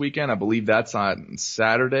 Mary's this weekend. I believe that's on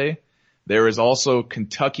Saturday. There is also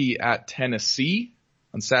Kentucky at Tennessee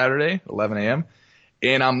on Saturday, 11 a.m.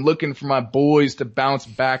 And I'm looking for my boys to bounce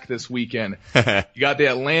back this weekend. You got the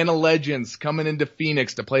Atlanta Legends coming into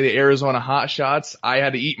Phoenix to play the Arizona Hotshots. I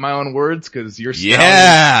had to eat my own words because your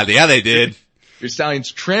Stallions, yeah, they did. Your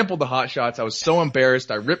Stallions trampled the Hotshots. I was so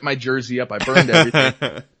embarrassed. I ripped my jersey up. I burned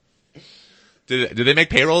everything. Did they make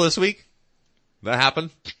payroll this week? That happened?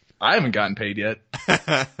 I haven't gotten paid yet.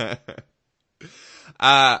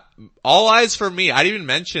 All eyes for me. I didn't even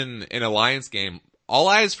mention an Alliance game. All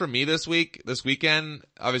eyes for me this weekend,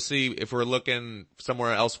 obviously, if we're looking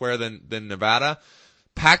somewhere elsewhere than Nevada,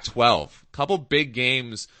 Pac-12. Couple big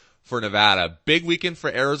games for Nevada. Big weekend for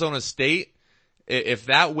Arizona State. If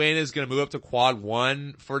that win is going to move up to quad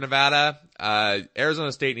 1 for Nevada,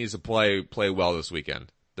 Arizona State needs to play well this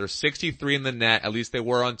weekend. They're 63 in the net. At least they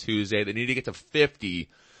were on Tuesday. They need to get to 50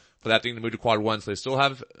 for that thing to move to quad one. So they still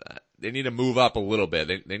have, they need to move up a little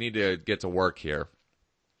bit. They need to get to work here.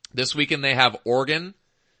 This weekend they have Oregon,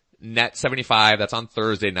 net 75. That's on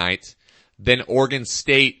Thursday night. Then Oregon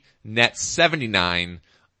State, net 79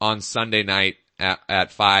 on Sunday night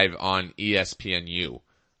at 5 on ESPNU.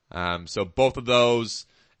 So both of those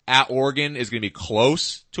at Oregon is going to be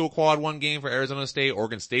close to a quad one game for Arizona State.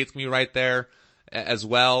 Oregon State's going to be right there as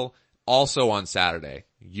well. Also on Saturday,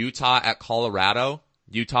 Utah at Colorado.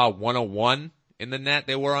 Utah 101 in the net.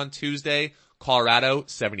 They were on Tuesday. Colorado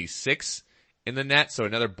 76 in the net. So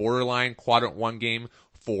another borderline quadrant one game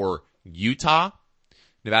for Utah.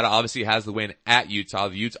 Nevada obviously has the win at Utah.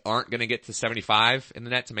 The Utes aren't going to get to 75 in the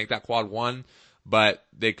net to make that quad one, but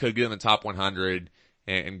they could get in the top 100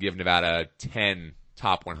 and give Nevada 10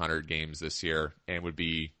 top 100 games this year and would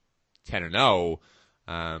be 10-0,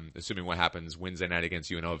 assuming what happens Wednesday night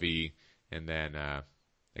against UNLV and then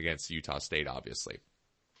against Utah State, obviously.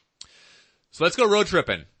 So let's go road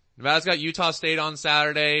tripping. Nevada's got Utah State on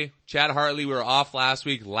Saturday. Chad Hartley, we were off last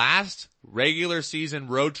week. Last regular season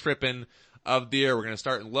road tripping of the year. We're going to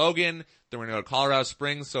start in Logan. Then we're going to go to Colorado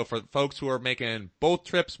Springs. So for folks who are making both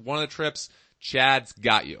trips, one of the trips, Chad's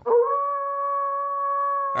got you.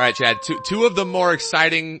 All right, Chad, two of the more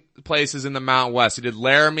exciting places in the Mountain West. We did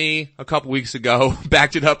Laramie a couple weeks ago,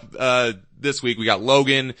 backed it up, this week. We got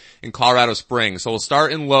Logan and Colorado Springs. So we'll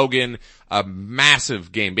start in Logan, a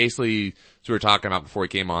massive game. Basically, as we were talking about before we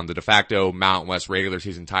came on, the de facto Mountain West regular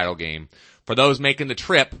season title game. For those making the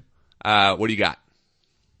trip, what do you got?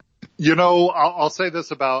 You know, I'll say this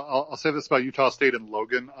about Utah State and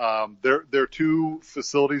Logan. Their two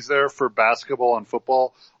facilities there for basketball and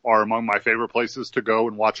football are among my favorite places to go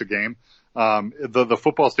and watch a game. The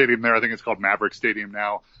football stadium there, I think it's called Maverick Stadium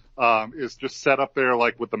now, is just set up there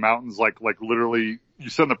like with the mountains, like literally you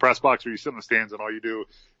sit in the press box or you sit in the stands and all you do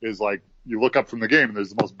is like you look up from the game and there's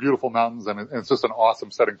the most beautiful mountains and it's just an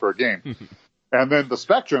awesome setting for a game. And then the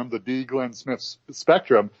Spectrum, the D. Glenn Smith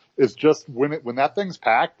Spectrum, is just when that thing's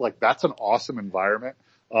packed, like that's an awesome environment.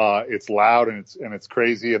 It's loud and it's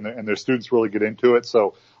crazy, and their students really get into it.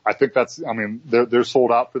 So I think they're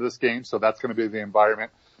sold out for this game, so that's going to be the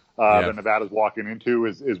environment that Nevada's walking into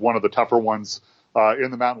is one of the tougher ones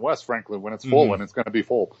in the Mountain West, frankly, when it's full, and it's going to be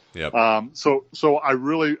full. Yep. So I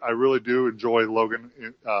really do enjoy Logan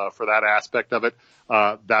for that aspect of it.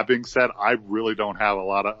 That being said, I really don't have a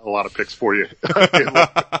lot of picks for you.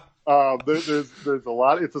 There's a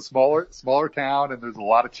lot. It's a smaller town, and there's a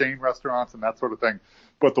lot of chain restaurants and that sort of thing.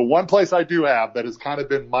 But the one place I do have that has kind of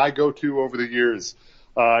been my go-to over the years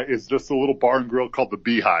is just a little bar and grill called the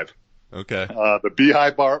Beehive. Okay. The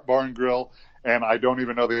Beehive Bar and Grill. And I don't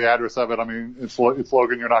even know the address of it. I mean, it's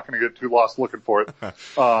Logan. You're not going to get too lost looking for it.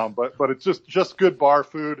 But it's just good bar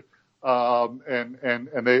food. And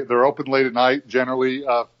they're open late at night generally,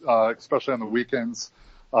 especially on the weekends.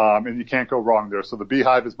 And you can't go wrong there. So the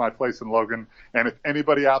Beehive is my place in Logan. And if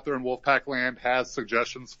anybody out there in Wolfpack land has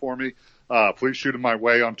suggestions for me, please shoot them my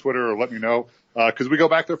way on Twitter or let me know. Cause we go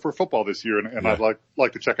back there for football this year and I'd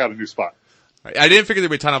like to check out a new spot. I didn't figure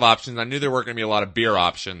there'd be a ton of options. I knew there weren't going to be a lot of beer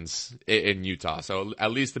options in Utah. So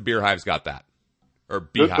at least the Beer Hive's got that. Or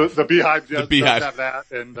Beehive. The Beehive, yes, the Beehive does have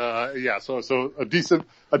that. And, so a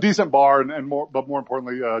decent bar and more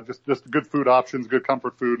importantly, just good food options, good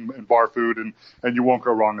comfort food and bar food and you won't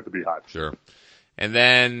go wrong at the Beehive. Sure. And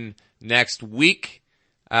then next week,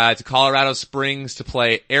 to Colorado Springs to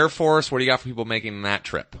play Air Force. What do you got for people making that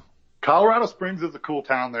trip? Colorado Springs is a cool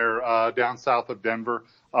town there, down south of Denver.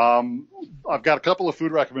 I've got a couple of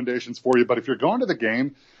food recommendations for you, but if you're going to the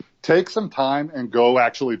game, take some time and go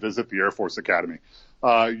actually visit the Air Force Academy.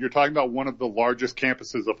 You're talking about one of the largest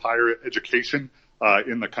campuses of higher education,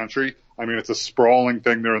 in the country. I mean, it's a sprawling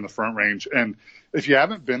thing there in the Front Range. And if you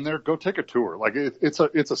haven't been there, go take a tour. Like it's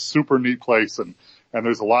a super neat place and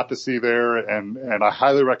there's a lot to see there. And I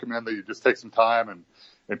highly recommend that you just take some time and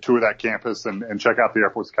tour that campus and check out the Air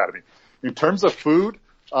Force Academy. In terms of food,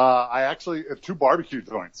 I actually, two barbecue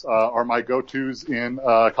joints, are my go-tos in,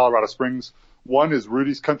 Colorado Springs. One is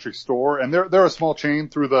Rudy's Country Store, and they're a small chain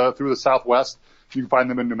through the Southwest. You can find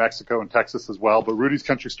them in New Mexico and Texas as well, but Rudy's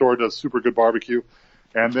Country Store does super good barbecue.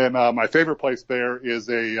 And then, my favorite place there is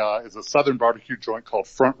a Southern barbecue joint called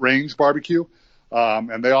Front Range Barbecue.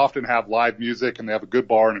 And they often have live music and they have a good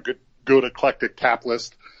bar and a good eclectic tap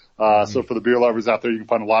list. So for the beer lovers out there, you can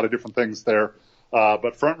find a lot of different things there.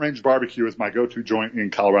 But Front Range Barbecue is my go-to joint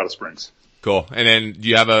in Colorado Springs. Cool. And then do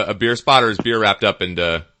you have a beer spot or is beer wrapped up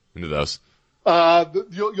into those?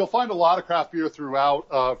 You'll find a lot of craft beer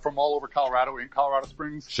throughout, from all over Colorado in Colorado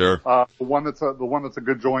Springs. Sure. The one that's a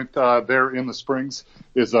good joint, there in the Springs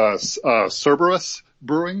is, Cerberus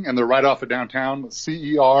Brewing, and they're right off of downtown.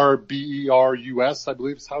 Cerberus, I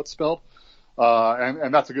believe is how it's spelled.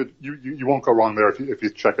 And that's a good, you won't go wrong there if you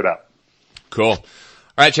check it out. Cool. All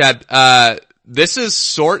right, Chad. This is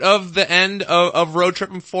sort of the end of road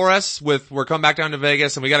tripping for us. We're coming back down to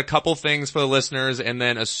Vegas, and we got a couple things for the listeners, and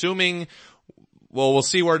then assuming, well, we'll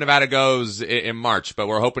see where Nevada goes in March, but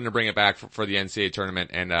we're hoping to bring it back for the NCAA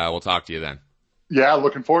tournament, and we'll talk to you then. Yeah,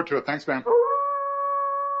 looking forward to it. Thanks, man.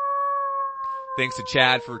 Thanks to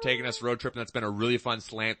Chad for taking us road tripping. That's been a really fun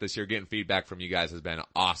slant this year. Getting feedback from you guys has been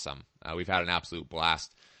awesome. We've had an absolute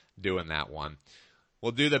blast doing that one.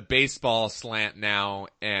 We'll do the baseball slant now,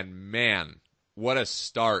 and man, what a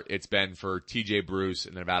start it's been for TJ Bruce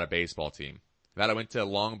and the Nevada baseball team. Nevada went to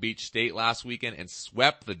Long Beach State last weekend and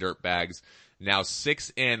swept the Dirtbags. Now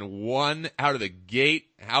 6-1 out of the gate.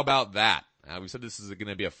 How about that? We said this is going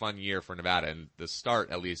to be a fun year for Nevada, and the start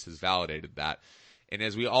at least has validated that. And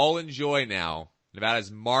as we all enjoy now, Nevada's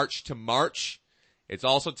March to March, it's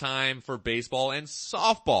also time for baseball and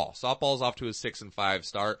softball. Softball is off to a 6-5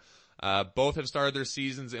 start. Both have started their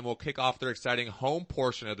seasons and will kick off their exciting home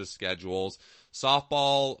portion of the schedules.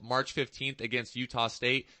 Softball, March 15th against Utah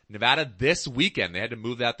State. Nevada this weekend. They had to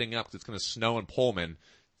move that thing up because it's going to snow in Pullman.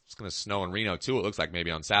 It's going to snow in Reno too, it looks like,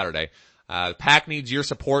 maybe on Saturday. The PAC needs your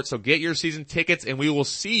support, so get your season tickets, and we will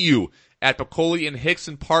see you at Piccoli and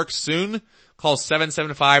Hickson Park soon. Call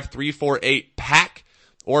 775-348-PAC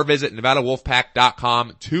or visit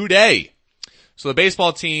NevadaWolfPack.com today. So the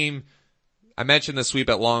baseball team, I mentioned the sweep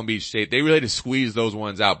at Long Beach State. They really had to squeeze those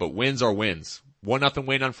ones out, but wins are wins. 1-0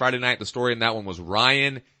 win on Friday night. The story in that one was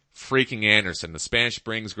Ryan freaking Anderson, the Spanish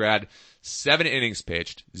Springs grad. 7 innings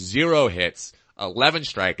pitched, 0 hits, 11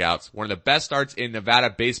 strikeouts. One of the best starts in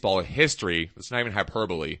Nevada baseball history. That's not even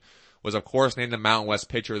hyperbole. Was of course named the Mountain West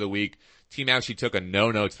Pitcher of the Week. Team actually took a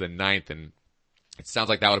no-no to the 9th, and it sounds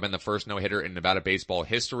like that would have been the first no-hitter in Nevada baseball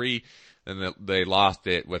history. Then they lost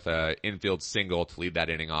it with a infield single to lead that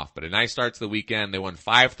inning off. But a nice start to the weekend. They won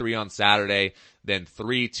 5-3 on Saturday, then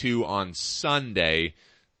 3-2 on Sunday.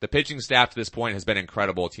 The pitching staff to this point has been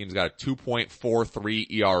incredible. The team's got a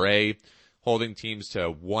 2.43 ERA, holding teams to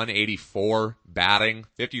 184 batting,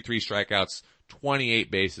 53 strikeouts,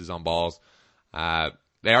 28 bases on balls. They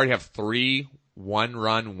already have 3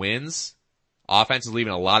 one-run wins. Offense is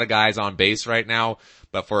leaving a lot of guys on base right now,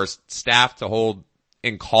 but for staff to hold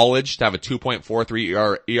in college to have a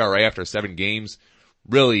 2.43 ERA after 7 games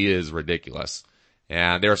really is ridiculous.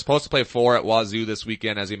 And they were supposed to play 4 at Wazoo this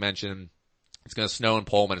weekend, as we mentioned. It's going to snow in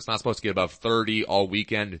Pullman. It's not supposed to get above 30 all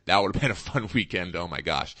weekend. That would have been a fun weekend. Oh my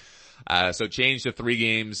gosh. So change to 3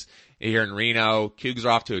 games here in Reno. Cougs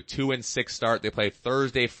are off to a 2-6 start. They play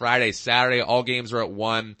Thursday, Friday, Saturday. All games are at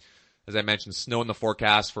 1. As I mentioned, snow in the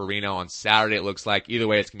forecast for Reno on Saturday, it looks like. Either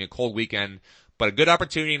way, it's going to be a cold weekend, but a good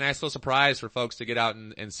opportunity, nice little surprise for folks to get out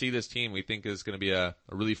and see this team we think is going to be a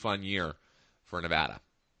really fun year for Nevada.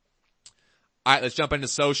 All right, let's jump into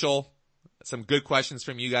social. Some good questions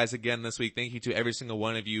from you guys again this week. Thank you to every single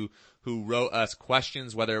one of you who wrote us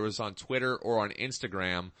questions, whether it was on Twitter or on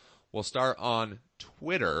Instagram. We'll start on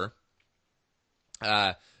Twitter.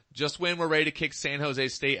 Just when we're ready to kick San Jose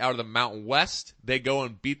State out of the Mountain West, they go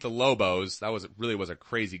and beat the Lobos. That really was a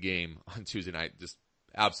crazy game on Tuesday night. Just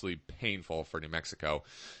absolutely painful for New Mexico.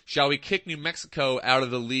 Shall we kick New Mexico out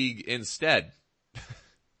of the league instead?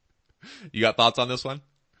 You got thoughts on this one?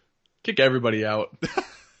 Kick everybody out.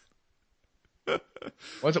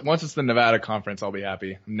 Once it's the Nevada conference, I'll be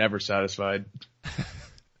happy. I'm never satisfied.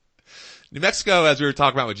 New Mexico, as we were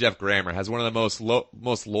talking about with Geoff Grammer, has one of the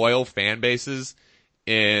most loyal fan bases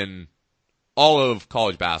in all of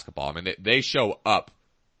college basketball. I mean, they show up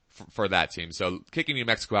for that team. So kicking New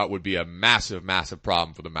Mexico out would be a massive, massive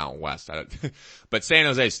problem for the Mountain West. But San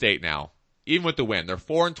Jose State now, even with the win, they're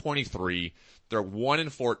 4-23. They're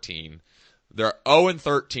 1-14. They're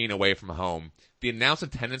 0-13 away from home. The announced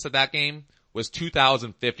attendance of that game was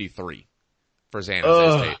 2,053 for San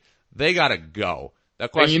Jose State. They gotta go.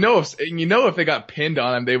 That question, and you know if they got pinned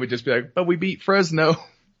on them, they would just be like, but we beat Fresno.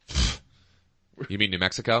 You mean New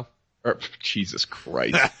Mexico? Or, Jesus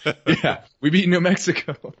Christ. Yeah, we beat New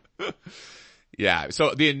Mexico. Yeah,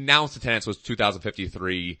 so the announced attendance was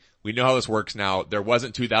 2,053. We know how this works now. There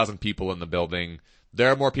wasn't 2,000 people in the building.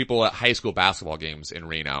 There are more people at high school basketball games in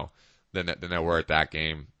Reno than there were at that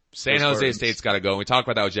game. San Jose State's got to go. And we talked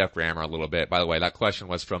about that with Geoff Grammer a little bit. By the way, that question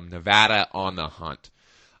was from Nevada on the Hunt.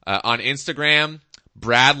 On Instagram,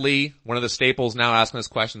 Bradley, one of the staples now asking us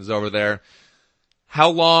questions over there. How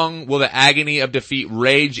long will the agony of defeat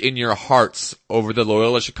rage in your hearts over the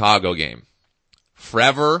Loyola Chicago game?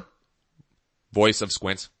 Forever. Voice of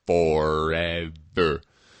Squints. Forever.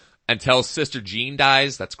 Until Sister Jean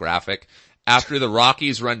dies. That's graphic. After the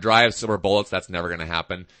Rockies run dry of silver bullets. That's never going to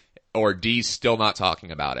happen. Or D, still not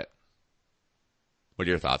talking about it. What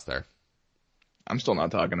are your thoughts there? I'm still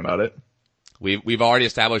not talking about it. We've already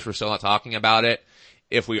established we're still not talking about it.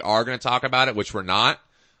 If we are going to talk about it, which we're not,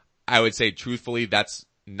 I would say truthfully that's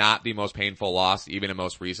not the most painful loss, even in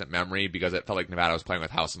most recent memory, because it felt like Nevada was playing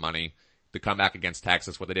with house money. The comeback against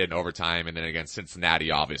Texas, what they did in overtime, and then against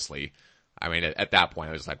Cincinnati, obviously. I mean, at that point,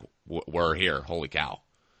 I was like, we're here. Holy cow.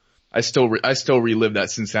 I still relive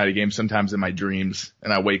that Cincinnati game sometimes in my dreams,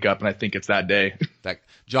 and I wake up and I think it's that day. That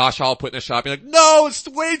Josh Hall putting a shot, being like, no, it's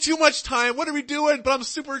way too much time. What are we doing? But I'm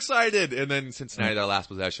super excited. And then Cincinnati, their last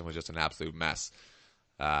possession was just an absolute mess.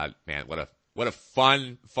 Man, what a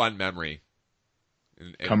fun memory.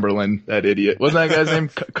 Cumberland, that idiot. Wasn't that guy's name?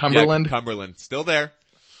 Cumberland? Yeah, Cumberland. Still there.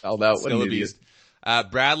 Held out. Still what a an idiot.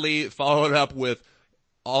 beast. Bradley followed up with,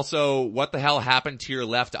 also, what the hell happened to your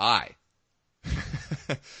left eye?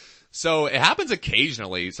 So it happens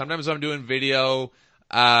occasionally. Sometimes when I'm doing video,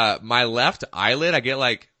 my left eyelid, I get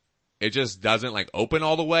like, it just doesn't like open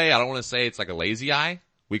all the way. I don't want to say it's like a lazy eye.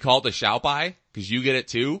 We call it the Shoup eye, cause you get it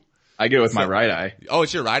too. I get it with my right eye. Oh,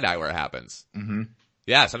 it's your right eye where it happens. Mm-hmm.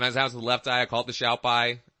 Yeah, sometimes it happens with the left eye. I call it the Shoup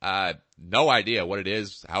eye. No idea what it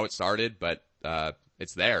is, how it started, but,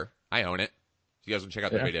 it's there. I own it. If you guys want to check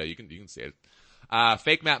out the video, you can see it.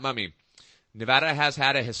 Fake Matt Mummy. Nevada has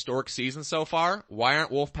had a historic season so far. Why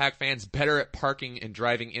aren't Wolfpack fans better at parking and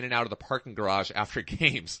driving in and out of the parking garage after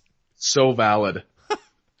games? So valid.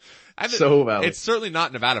 So valid. It's certainly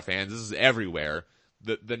not Nevada fans. This is everywhere.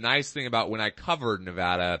 The nice thing about when I covered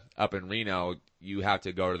Nevada up in Reno, you have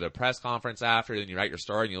to go to the press conference after, then you write your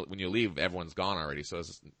story, and when you leave, everyone's gone already. So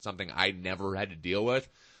it's something I never had to deal with.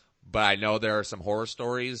 But I know there are some horror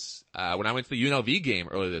stories. When I went to the unLv game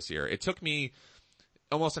earlier this year, it took me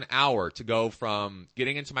almost an hour to go from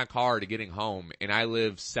getting into my car to getting home, and I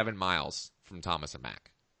live 7 miles from Thomas and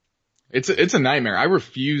Mack. It's a nightmare. I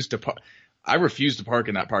refuse to park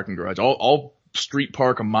in that parking garage. I'll street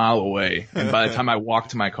park a mile away, and by the time I walk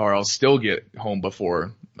to my car, I'll still get home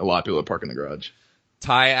before a lot of people park in the garage.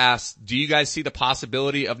 Ty asks, do you guys see the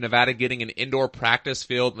possibility of Nevada getting an indoor practice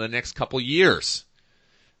field in the next couple years?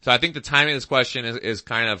 So I think the timing of this question is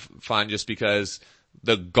kind of fun just because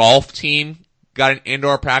the golf team got an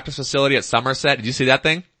indoor practice facility at Somerset. Did you see that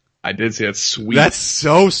thing? I did see it. Sweet. That's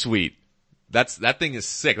so sweet. That thing is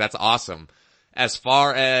sick. That's awesome. As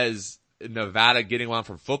far as Nevada getting one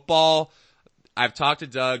for football, I've talked to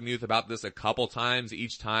Doug Newth about this a couple times.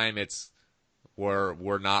 Each time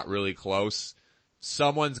we're not really close.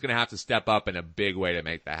 Someone's gonna have to step up in a big way to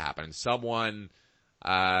make that happen.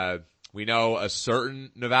 We know a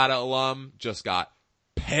certain Nevada alum just got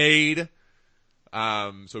paid.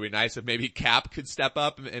 So it'd be nice if maybe Cap could step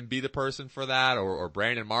up and be the person for that, or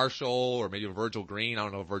Brandon Marshall, or maybe Virgil Green. I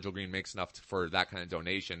don't know if Virgil Green makes enough for that kind of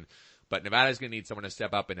donation, but Nevada's gonna need someone to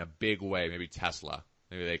step up in a big way. Maybe Tesla.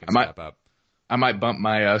 Maybe they can step up. I might bump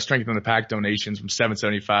my Strength in the Pack donations from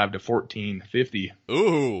 $7.75 to $14.50.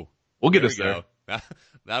 Ooh, we'll get us there.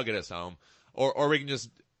 That'll get us home. Or we can just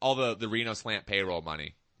all the Reno Slant payroll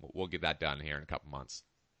money. We'll get that done here in a couple months.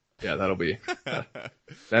 Yeah, that'll be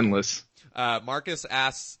endless. Marcus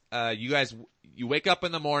asks, you wake up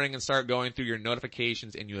in the morning and start going through your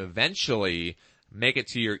notifications, and you eventually make it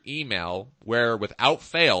to your email where, without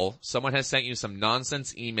fail, someone has sent you some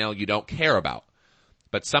nonsense email you don't care about.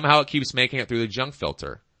 But somehow it keeps making it through the junk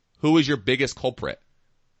filter. Who is your biggest culprit?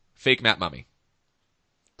 Fake Matt Mummy.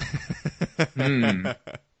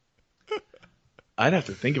 I'd have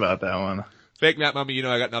to think about that one. Fake Matt Mummy,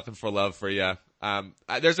 I got nothing for love for you.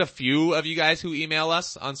 There's a few of you guys who email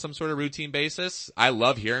us on some sort of routine basis. I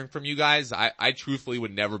love hearing from you guys. I truthfully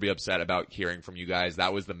would never be upset about hearing from you guys.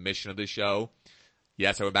 That was the mission of the show.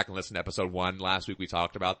 Yes, I went back and listened to episode 1 last week. We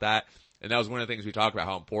talked about that. And that was one of the things we talked about,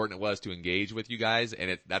 how important it was to engage with you guys.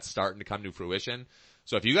 And that's starting to come to fruition.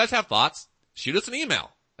 So if you guys have thoughts, shoot us an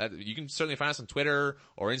email. You can certainly find us on Twitter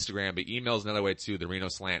or Instagram, but email is another way too,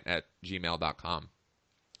 therenoslant@gmail.com.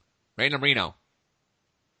 Random Reno.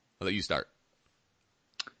 I'll let you start.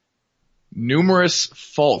 Numerous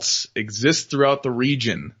faults exist throughout the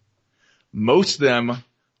region. Most of them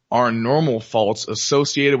are normal faults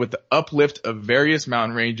associated with the uplift of various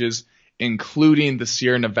mountain ranges, including the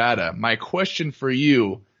Sierra Nevada. My question for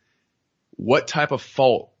you, what type of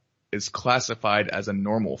fault is classified as a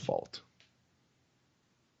normal fault?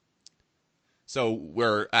 So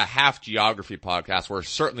we're a half geography podcast. We're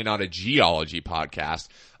certainly not a geology podcast.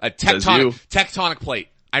 A Says you. tectonic plate.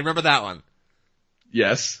 I remember that one.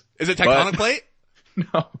 Yes. Is it tectonic plate?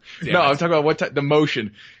 No, Damn no, it. I'm talking about the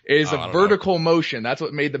motion is I a don't vertical motion. That's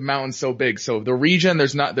what made the mountains so big. So the region,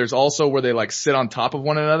 there's also where they like sit on top of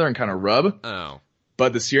one another and kind of rub. Oh.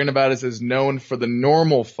 But the Sierra Nevadas is known for the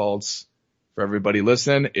normal faults. For everybody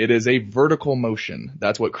listen, it is a vertical motion.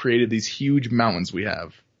 That's what created these huge mountains we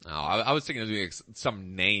have. Oh, I was thinking of doing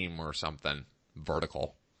some name or something.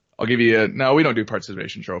 Vertical. I'll give you no, we don't do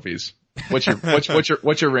participation trophies. What's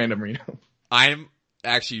your random Reno? I'm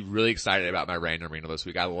actually really excited about my random Reno this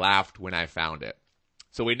week. I laughed when I found it.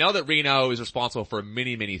 So we know that Reno is responsible for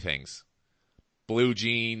many, many things. Blue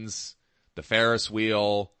jeans, the Ferris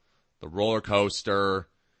wheel, the roller coaster,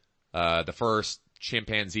 the first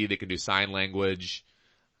chimpanzee that can do sign language,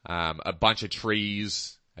 a bunch of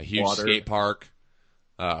trees, a huge skate park,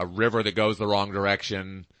 a river that goes the wrong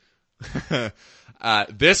direction.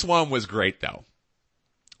 This one was great though.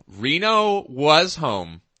 Reno was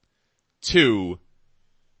home to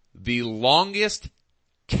the longest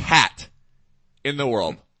cat in the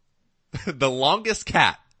world. The longest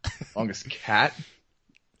cat. Longest cat?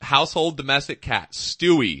 Household domestic cat.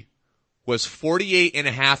 Stewie was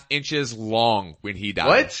 48.5 inches long when he died.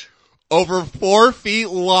 What? Over 4 feet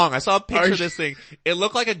long. I saw a picture of this thing. It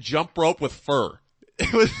looked like a jump rope with fur.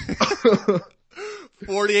 It was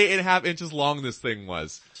 48.5 inches long this thing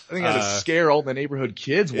was. I think that'd scare all the neighborhood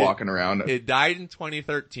kids walking around. It died in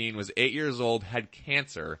 2013, was 8 years old, had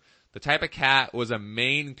cancer. The type of cat was a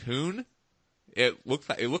Maine Coon. It looked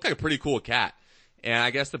like a pretty cool cat. And I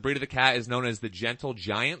guess the breed of the cat is known as the gentle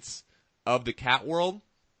giants of the cat world.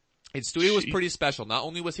 And Stewie was pretty special. Not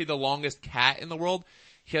only was he the longest cat in the world,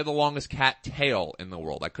 he had the longest cat tail in the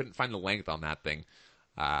world. I couldn't find the length on that thing.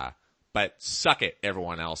 But suck it,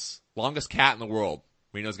 everyone else. Longest cat in the world.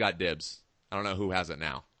 Reno's got dibs. I don't know who has it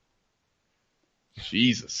now.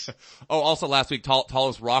 Jesus. Oh, also last week,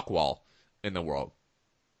 tallest rock wall in the world.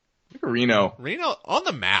 Look at Reno. Reno on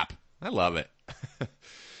the map. I love it.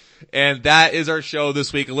 And that is our show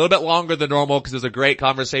this week. A little bit longer than normal because it was a great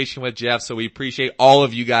conversation with Geoff. So we appreciate all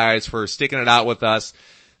of you guys for sticking it out with us.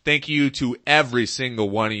 Thank you to every single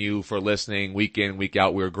one of you for listening week in, week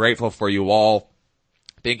out. We're grateful for you all.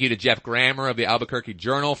 Thank you to Geoff Grammer of the Albuquerque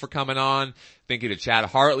Journal for coming on. Thank you to Chad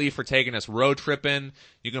Hartley for taking us road tripping.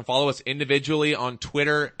 You can follow us individually on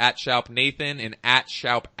Twitter at Shoup Nathan and at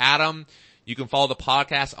Shoup Adam. You can follow the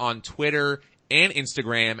podcast on Twitter and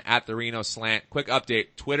Instagram at the Reno Slant. Quick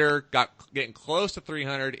update. Twitter getting close to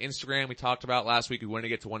 300. Instagram we talked about last week. We wanted to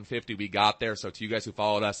get to 150. We got there. So to you guys who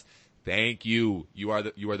followed us, thank you. You are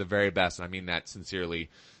the very best. And I mean that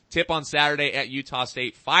sincerely. Tip on Saturday at Utah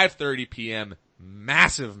State, 5:30 p.m.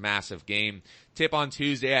 Massive, massive game. Tip on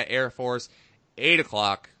Tuesday at Air Force, 8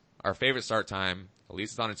 o'clock. Our favorite start time. At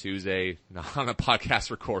least it's on a Tuesday, not on a podcast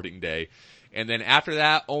recording day. And then after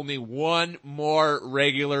that, only one more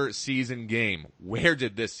regular season game. Where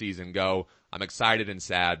did this season go? I'm excited and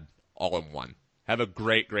sad all in one. Have a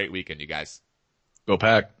great, great weekend, you guys. Go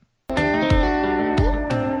Pack.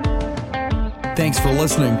 Thanks for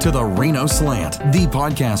listening to the Reno Slant, the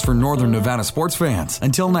podcast for Northern Nevada sports fans.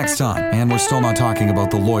 Until next time, and we're still not talking about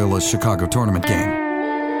the Loyalist Chicago tournament game.